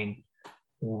between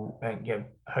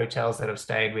hotels that I've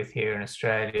stayed with here in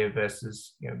Australia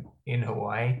versus in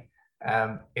Hawaii,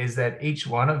 is that each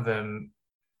one of them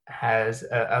has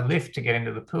a lift to get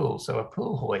into the pool, so a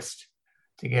pool hoist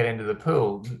to get into the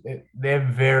pool. They're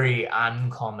very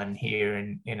uncommon here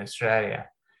in Australia,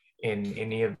 in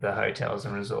any of the hotels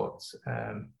and resorts.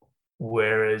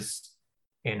 whereas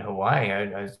in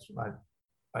Hawaii,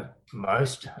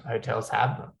 most hotels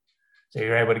have them. So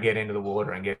you're able to get into the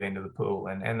water and get into the pool,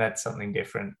 and that's something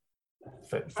different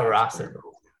for us.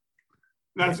 Cool.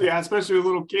 That's especially with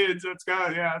little kids. It's got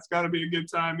to be a good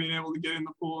time being able to get in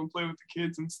the pool and play with the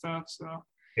kids and stuff. So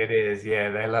it is,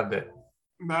 they loved it.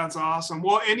 That's awesome.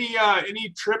 Well,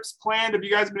 any trips planned? Have you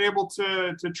guys been able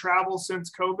to travel since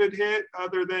COVID hit,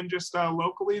 other than just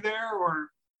locally there, or?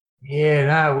 Yeah,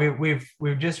 no,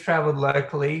 we've just traveled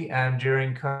locally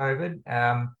during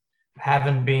COVID.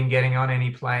 Haven't been getting on any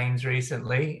planes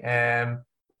recently.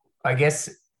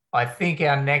 I think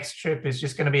our next trip is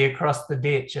just going to be across the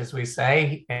ditch, as we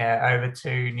say, over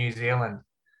to New Zealand.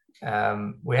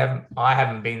 I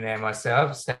haven't been there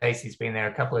myself. Stacey's been there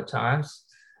a couple of times.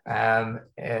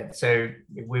 So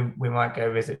we might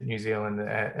go visit New Zealand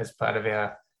as part of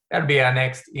that'll be our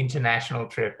next international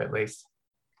trip, at least.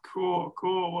 Cool.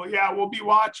 Well, yeah, we'll be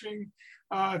watching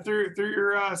through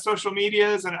your social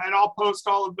medias, and I'll post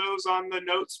all of those on the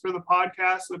notes for the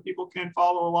podcast so that people can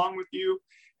follow along with you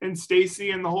and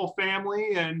Stacey and the whole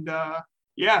family. And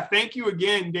thank you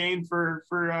again, Dane, for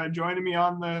joining me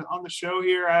on the show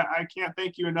here. I can't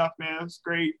thank you enough, man. It was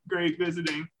great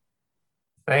visiting.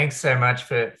 Thanks so much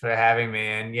for having me.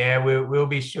 And we'll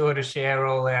be sure to share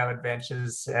all our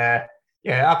adventures,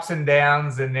 ups and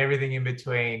downs and everything in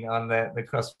between on the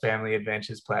Cross Family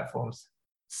Adventures platforms.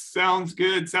 Sounds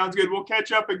good. We'll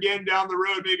catch up again down the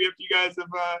road. Maybe if you guys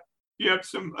have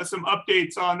some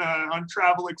updates on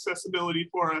travel accessibility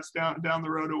for us down the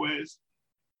road a ways.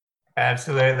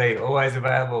 Absolutely. Always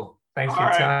available. Thanks for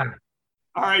your time.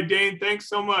 All right, Dane. Thanks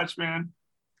so much, man.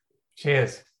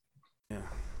 Cheers. Yeah.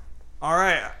 All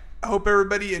right. I hope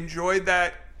everybody enjoyed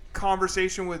that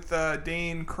conversation with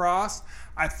Dane Cross.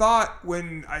 I thought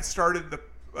when I started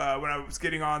when I was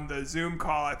getting on the Zoom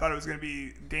call, I thought it was going to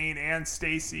be Dane and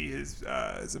Stacey, his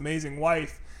amazing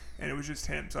wife, and it was just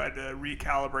him. So I had to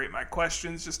recalibrate my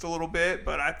questions just a little bit.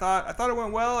 But I thought it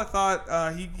went well. I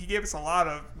thought he gave us a lot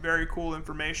of very cool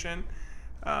information.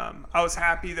 I was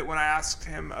happy that when I asked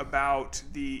him about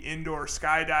the indoor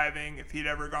skydiving, if he'd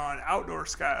ever gone outdoor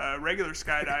regular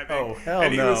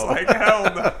skydiving, he was like, hell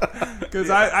no. Because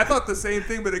I thought the same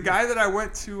thing. But a guy that I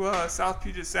went to South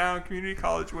Puget Sound Community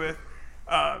College with,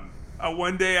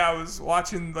 one day I was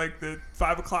watching like the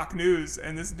 5 o'clock news,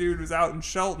 and this dude was out in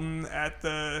Shelton at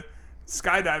the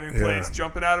skydiving place,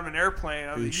 jumping out of an airplane.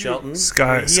 I was like, Shelton?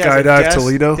 Skydive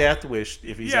Toledo? Death wish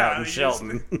if he's out in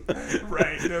Shelton.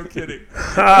 Right, no kidding.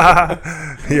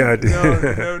 Yeah,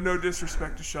 dude. No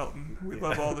disrespect to Shelton. We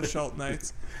love all the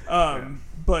Sheltonites.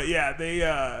 But yeah,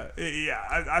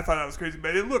 I thought that was crazy.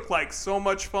 But it looked like so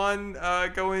much fun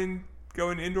going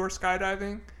indoor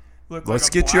skydiving. Let's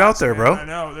get you out there, bro. I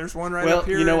know. There's one right up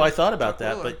here. Well, I thought about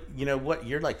that, but you know what?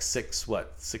 You're like 6'2"?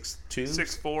 6'4".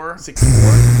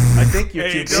 6'4". I think you're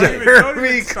too big. Don't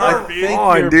even start, Come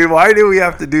on, dude. Why do we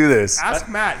have to do this? Ask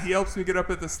Matt. He helps me get up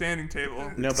at the standing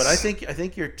table. No, but I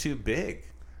think you're too big.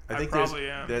 I think probably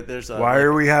am. Why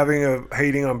are we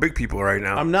hating on big people right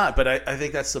now? I'm not, but I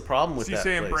think that's the problem with that place. So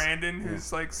you're saying Brandon,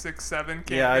 who's like 6'7", can't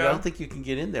go? I don't think you can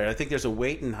get in there. I think there's a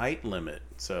weight and height limit.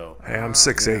 So hey, I'm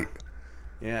 6'8".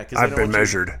 Yeah, because I've been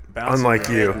measured, unlike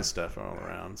you. And stuff all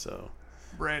around. So,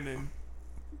 Brandon.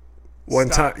 One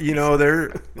time,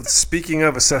 speaking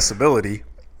of accessibility,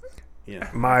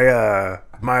 my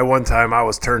one time I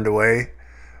was turned away.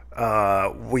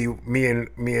 Me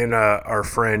and our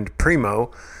friend Primo,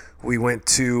 we went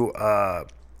to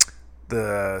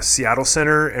the Seattle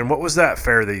Center, and what was that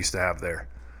fair they used to have there?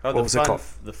 Oh, what was it called?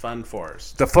 The Fun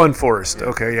Forest. The Fun Forest. Yeah.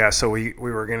 Okay, yeah. So we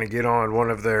were gonna get on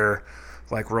one of their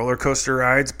like roller coaster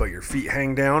rides, but your feet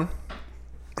hang down,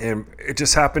 and it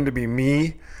just happened to be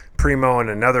me, Primo, and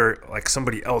another like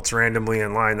somebody else randomly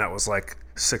in line that was like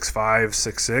 6'5",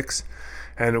 6'6",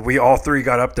 and we all three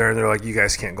got up there, and they're like, "You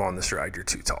guys can't go on this ride. You're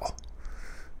too tall."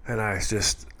 And I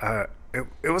just,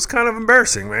 it was kind of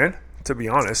embarrassing, man, to be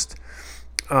honest.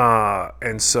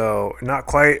 And so not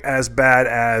quite as bad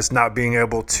as not being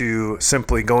able to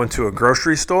simply go into a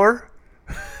grocery store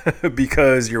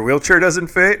because your wheelchair doesn't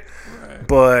fit. Right.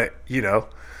 But,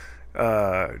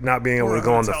 not being able to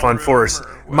go on the Fun Forest.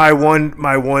 My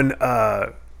one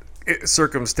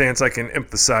circumstance I can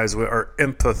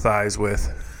empathize with.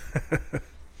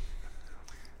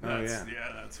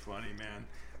 That's funny, man.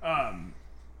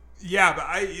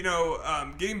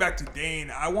 But getting back to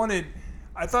Dane,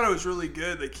 I thought it was really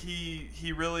good. Like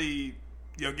he really,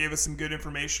 gave us some good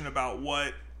information about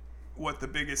what the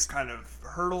biggest kind of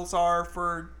hurdles are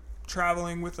for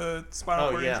traveling with a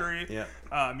spinal cord injury. Yeah.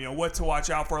 What to watch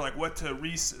out for, like what to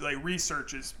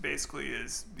research is basically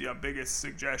the biggest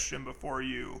suggestion before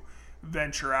you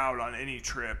venture out on any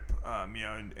trip,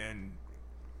 and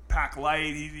pack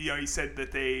light. He said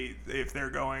that if they're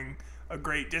going a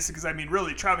great distance, because I mean,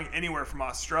 really traveling anywhere from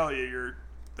Australia,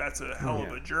 that's a hell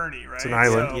of a journey, right? It's an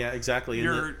island. So yeah, exactly.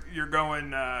 You're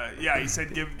going. He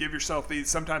said give yourself these.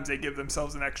 Sometimes they give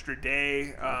themselves an extra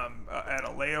day at a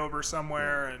layover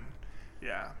somewhere, and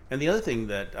yeah. And the other thing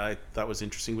that I thought was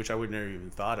interesting, which I would never even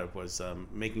thought of, was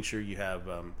making sure you have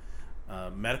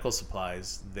medical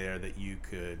supplies there that you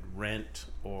could rent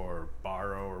or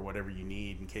borrow or whatever you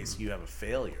need in case you have a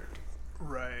failure.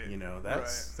 Right.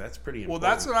 That's pretty important. Well,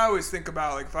 that's what I always think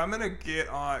about. Like, if I'm going to get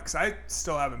on, because I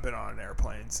still haven't been on an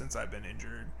airplane since I've been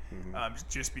injured.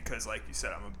 Just because, like you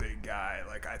said, I'm a big guy.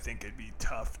 Like, I think it'd be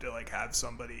tough to, like, have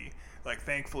somebody, like,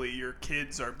 thankfully your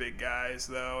kids are big guys,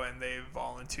 though, and they've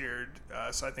volunteered.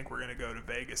 So I think we're going to go to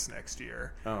Vegas next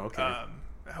year. Oh, okay.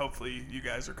 Hopefully you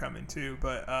guys are coming too.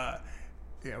 But,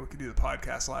 yeah, we could do the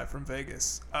podcast live from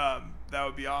Vegas. That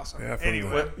would be awesome. Yeah,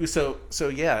 anyway. So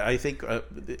yeah, I think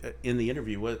in the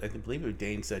interview, I believe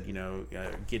Dane said,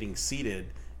 getting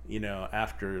seated,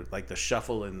 after like the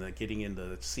shuffle and the getting in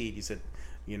the seat, he said,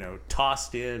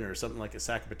 tossed in or something like a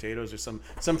sack of potatoes or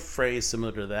some phrase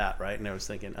similar to that, right? And I was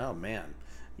thinking, oh man,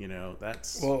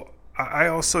 that's. Well, I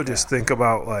also just think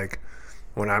about like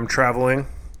when I'm traveling,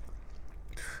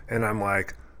 and I'm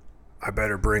like, I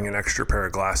better bring an extra pair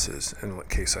of glasses in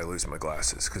case I lose my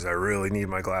glasses, because I really need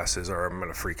my glasses or I'm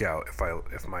going to freak out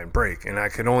if mine break. And I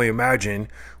can only imagine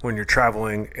when you're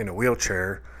traveling in a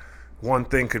wheelchair, one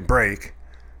thing could break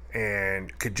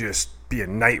and could just be a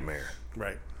nightmare.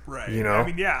 Right. Right. I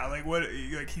mean, yeah.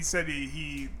 Like he said,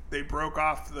 they broke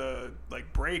off the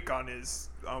brake on his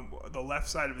the left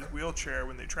side of his wheelchair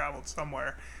when they traveled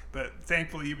somewhere. But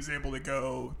thankfully, he was able to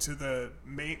go to the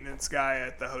maintenance guy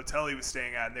at the hotel he was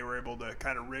staying at, and they were able to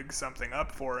kind of rig something up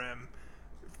for him,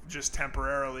 just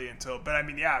temporarily until. But I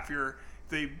mean, yeah,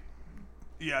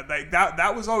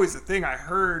 that was always the thing I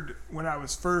heard when I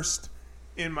was first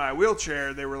in my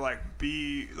wheelchair. They were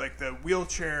the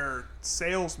wheelchair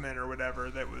salesman or whatever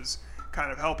that was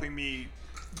kind of helping me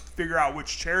figure out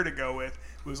which chair to go with.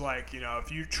 Was like,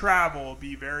 if you travel,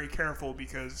 be very careful,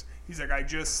 because he's like, I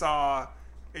just saw.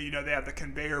 They have the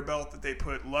conveyor belt that they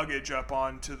put luggage up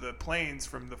onto the planes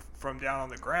from down on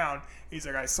the ground. He's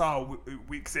like, I saw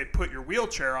because they put your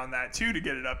wheelchair on that too to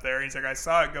get it up there. He's like, I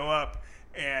saw it go up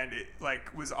and it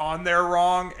was on there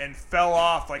wrong and fell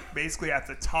off basically at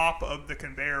the top of the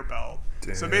conveyor belt.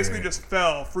 Dang. So basically just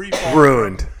fell free fall,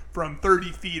 ruined from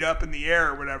 30 feet up in the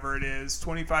air or whatever it is,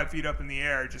 25 feet up in the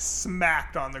air, just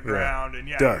smacked on the ground. And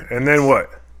done. And then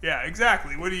what? Yeah,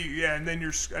 exactly. What do you? Yeah, and then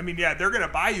they're gonna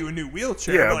buy you a new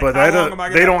wheelchair. Yeah, but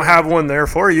they don't have one there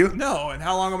for you. No, and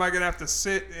how long am I gonna have to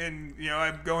sit and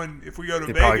I'm going if we go to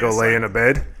Vegas? Probably go lay in a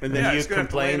bed. And then you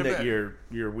complain that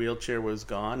your wheelchair was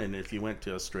gone, and if you went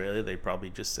to Australia, they probably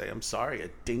just say, "I'm sorry, a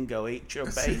dingo ate your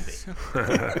baby."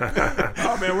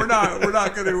 Oh man, we're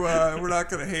not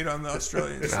gonna hate on the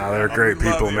Australians. Nah, they're great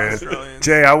people, man.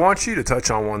 Jay, I want you to touch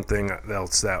on one thing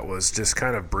else that was just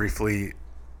kind of briefly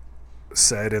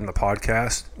said in the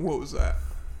podcast. What was that?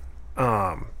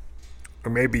 Or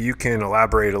maybe you can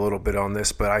elaborate a little bit on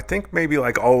this, but I think maybe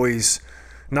not always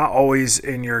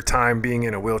in your time being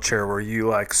in a wheelchair were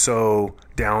you so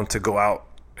down to go out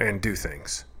and do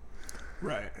things.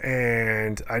 Right.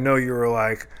 And I know you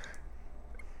were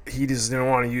he doesn't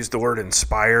want to use the word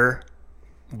inspire,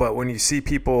 but when you see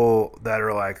people that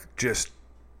are just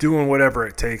doing whatever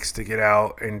it takes to get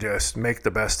out and just make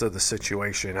the best of the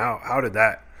situation, how did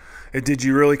that? Did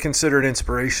you really consider it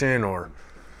inspiration, or?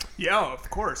 Yeah, of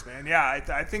course, man. Yeah,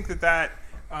 I think that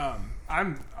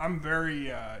I'm very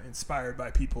inspired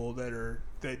by people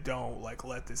that don't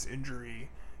let this injury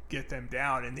get them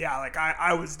down. And yeah,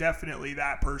 I was definitely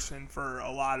that person for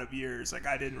a lot of years.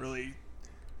 I didn't really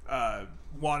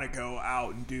want to go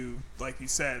out and do, like you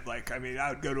said, I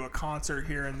would go to a concert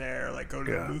here and there, go to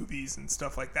the movies and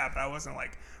stuff like that, but I wasn't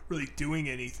really doing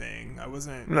anything. I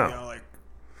wasn't,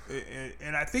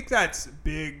 and I think that's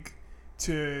big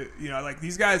to,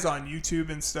 these guys on YouTube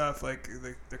and stuff,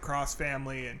 the Cross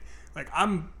family, and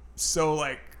I'm so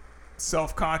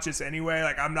self-conscious anyway.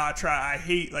 I'm not I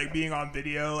hate being on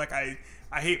video. I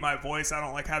hate my voice. I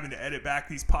don't like having to edit back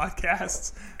these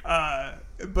podcasts.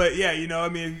 But yeah, you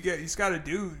just got to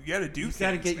do things. You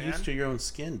got to get used to your own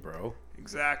skin, bro.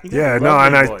 Exactly. Yeah, no,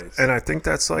 and I think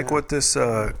that's what this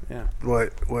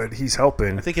what he's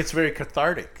helping. I think it's very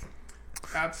cathartic.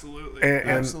 Absolutely.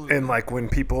 And when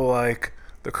people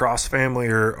the Cross family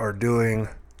are doing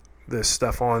this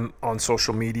stuff on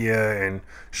social media and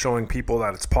showing people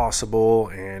that it's possible,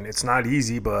 and it's not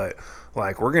easy, but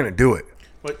we're gonna do it.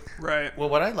 Right. Well,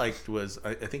 what I liked was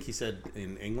I think he said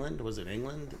in England. Was it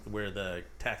England where the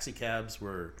taxi cabs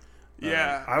were?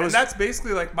 Yeah, and that's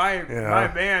basically like my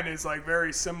van is like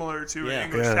very similar to an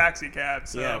English taxi cab.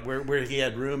 So. Yeah, where he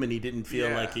had room and he didn't feel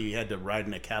like he had to ride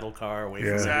in a cattle car away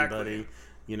from everybody.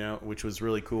 You know, which was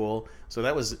really cool. So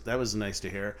that was nice to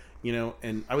hear. You know,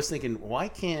 and I was thinking, why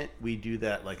can't we do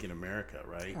that like in America,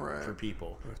 right? For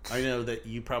people. I know that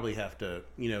you probably have to.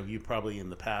 You know, you probably in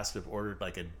the past have ordered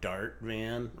like a DART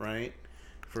van, right?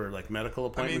 For like medical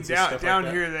appointments. I mean, and stuff down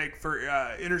like here, like for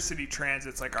intercity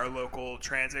transit's like our local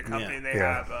transit company. They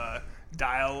have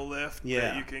dial lift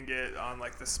that you can get on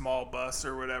like the small bus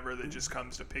or whatever that just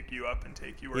comes to pick you up and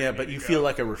take you where you but need you to feel go.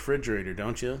 like a refrigerator,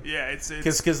 don't you? Yeah, it's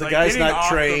because the like guy's not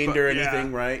trained or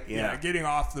anything, right? Yeah, getting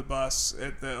off the bus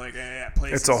at the at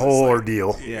places. It's a whole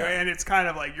ordeal. Yeah, and it's kind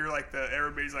of like you're like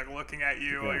everybody's like looking at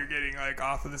you while you're getting like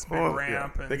off of this big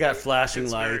ramp. And they got flashing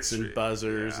lights and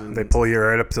buzzers, and they pull you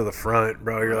right up to the front,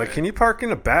 bro. You're like, can you park in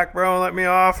the back, bro, and let me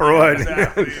off, or what?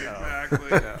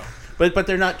 Exactly. But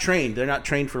they're not trained. They're not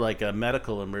trained for like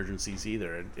medical emergencies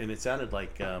either. And it sounded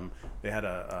like they had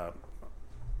a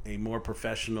more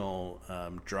professional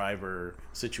driver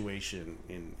situation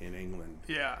in England.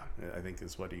 Yeah, I think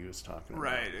is what he was talking about.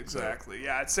 Right, exactly.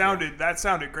 So, that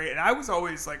sounded great. And I was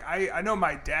always like, I know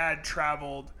my dad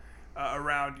traveled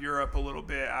around Europe a little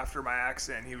bit after my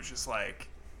accident. He was just like,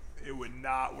 it would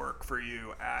not work for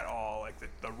you at all. Like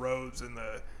the roads and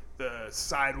the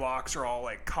sidewalks are all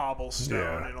like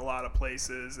cobblestone in a lot of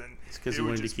places, and it's because he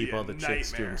wanted to keep all the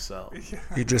chicks to himself.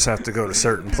 You just have to go to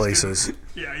certain places.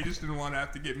 He just didn't want to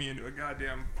have to get me into a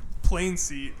goddamn plane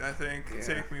seat. I think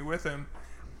take me with him,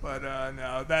 but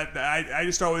no, that I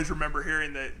just always remember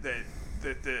hearing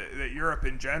that Europe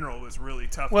in general was really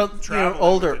tough. Well, to travel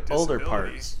older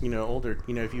parts,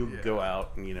 if you go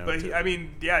out and But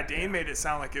Dane made it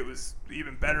sound like it was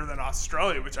even better than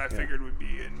Australia, which I figured would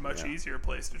be a much easier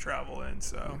place to travel in.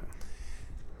 So,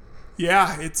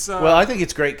 it's. Well, I think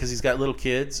it's great because he's got little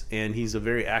kids and he's a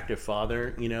very active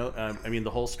father. You know, the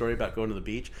whole story about going to the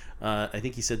beach. I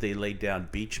think he said they laid down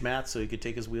beach mats so he could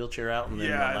take his wheelchair out, and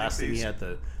then the last thing he had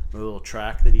the little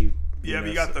track that he. Yeah,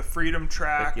 we got the Freedom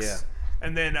Tracks.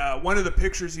 And then one of the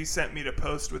pictures he sent me to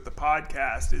post with the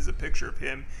podcast is a picture of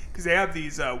him because they have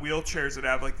these wheelchairs that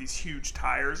have like these huge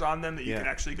tires on them that you can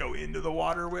actually go into the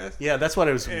water with. Yeah, that's what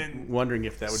I was wondering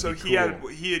if that would be cool. So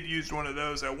he had used one of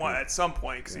those at some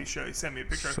point because he sent me a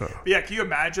picture. But can you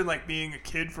imagine like being a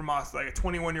kid from like a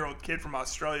 21-year-old kid from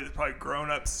Australia that's probably grown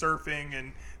up surfing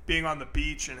and being on the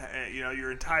beach and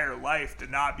your entire life to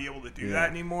not be able to do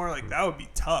that anymore? Like that would be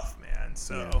tough, man.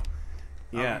 So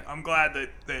I'm glad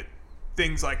that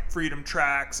things like Freedom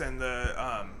Tracks and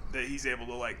the that he's able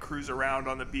to like cruise around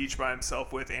on the beach by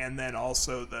himself with, and then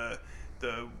also the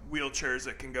wheelchairs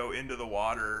that can go into the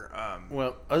water.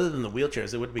 Well, other than the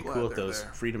wheelchairs, it would be cool if those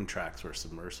Freedom Tracks were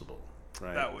submersible,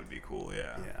 right? That would be cool,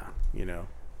 yeah. Yeah,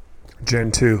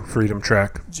 Gen 2 Freedom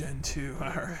Track. Gen 2, all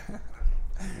right.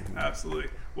 Absolutely.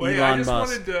 Well, I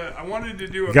wanted to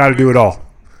do. You got to do it all.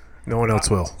 No one else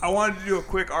will. I wanted to do a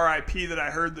quick RIP that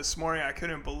I heard this morning. I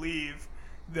couldn't believe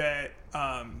that.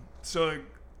 So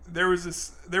there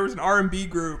was an R&B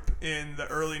group in the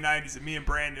early '90s that me and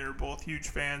Brandon are both huge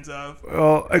fans of.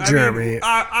 Well, Jeremy,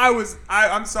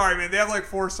 I'm sorry, man. They have like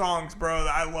 4 songs, bro,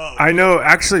 that I love. I know.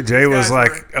 Actually, Jay was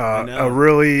like a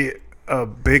really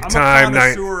big time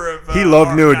night. He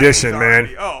loved New Edition,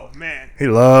 man. Oh man, he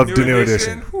loved New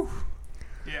Edition.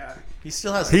 Yeah. He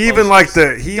still has. He even liked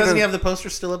the. Doesn't he have the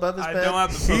poster still above his bed? I don't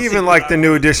have the poster. He even liked the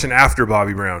New Edition after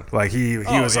Bobby Brown. Like he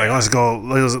was like, let's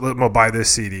go buy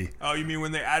this CD. Oh, you mean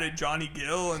when they added Johnny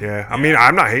Gill? I mean,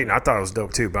 I'm not hating. I thought it was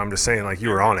dope too, but I'm just saying, like, you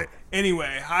were on it.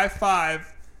 Anyway, High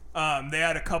Five. They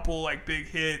had a couple like big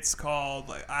hits called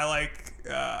like I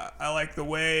like the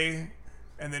way.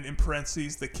 And then in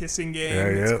parentheses, The Kissing Game,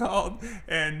 it's called.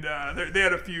 And they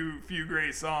had a few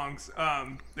great songs.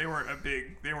 They weren't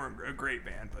a great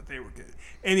band, but they were good.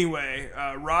 Anyway,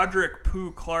 Roderick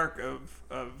Pooh Clark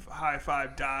of High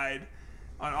Five died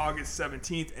on August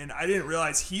 17th, and I didn't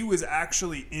realize he was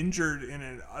actually injured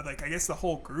in I guess the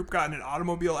whole group got in an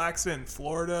automobile accident in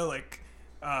Florida,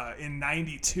 in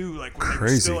 '92, like when they were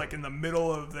still like in the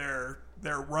middle of their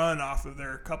run off of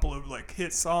their couple of like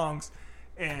hit songs.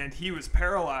 And he was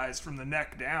paralyzed from the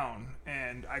neck down,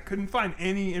 and I couldn't find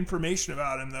any information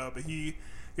about him though. But I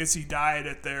guess he died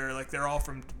at they're all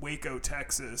from Waco,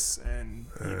 Texas, and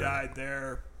he died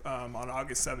there on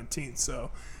August 17th. So,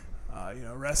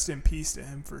 rest in peace to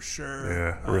him for sure.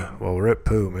 Yeah. Well, rip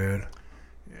Pooh, man.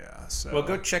 Yeah. So. Well,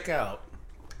 go check out.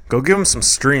 Go give him some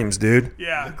streams, dude.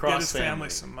 Yeah. Get his family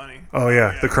some money. Oh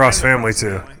yeah, the Cross family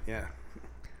too. Yeah.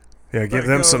 Yeah, give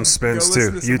them some spins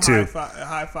too. YouTube.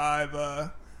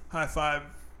 High five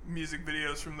music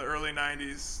videos from the early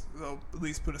 90s. They'll at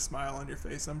least put a smile on your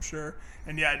face, I'm sure.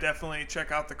 And yeah, definitely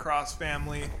check out the Cross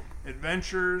Family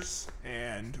Adventures,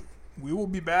 and we will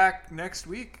be back next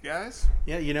week, guys.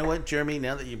 Yeah, you know what, Jeremy,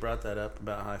 now that you brought that up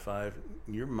about High Five,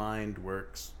 your mind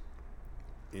works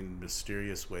in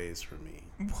mysterious ways for me.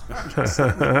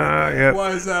 Yeah.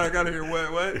 Why is that? I gotta hear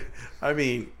what? I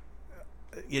mean,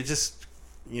 you just,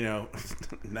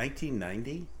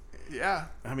 1990? Yeah.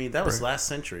 I mean, that was last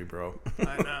century, bro.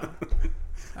 I know.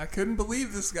 I couldn't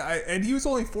believe this guy. And he was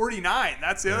only 49.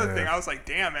 That's the other thing. I was like,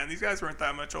 damn, man, these guys weren't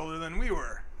that much older than we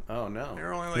were. Oh, no. They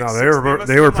were only like no,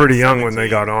 they were pretty young when they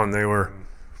got on. They were.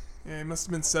 Yeah, he must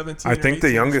have been 17. I think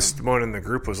the youngest one in the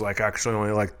group was actually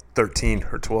only 13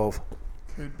 or 12.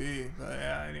 Could be. But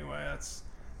yeah, anyway,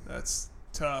 that's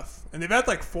tough. And they've had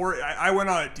 4. I went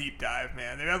on a deep dive,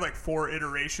 man. They've had 4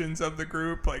 iterations of the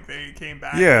group. They came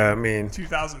back. Yeah, I mean,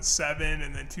 2007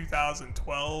 and then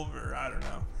 2012, or I don't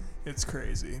know. It's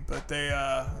crazy. But they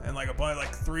and a bunch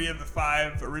 3 of the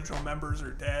 5 original members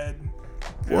are dead.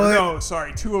 What? No,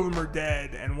 sorry, 2 of them are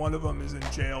dead, and 1 of them is in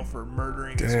jail for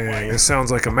murdering his wife. Dang, this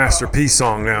sounds like a Master P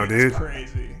song now, dude. It's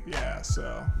crazy. Yeah.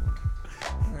 So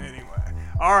anyway,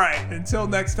 all right. Until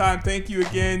next time, thank you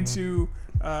again to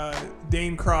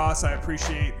Dane Cross. I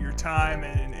appreciate your time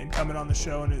and coming on the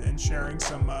show and sharing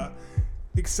some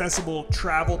accessible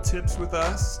travel tips with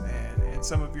us and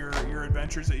some of your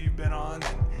adventures that you've been on.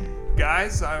 And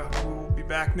guys, we will be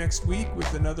back next week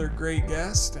with another great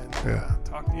guest, and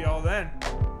talk to you all then.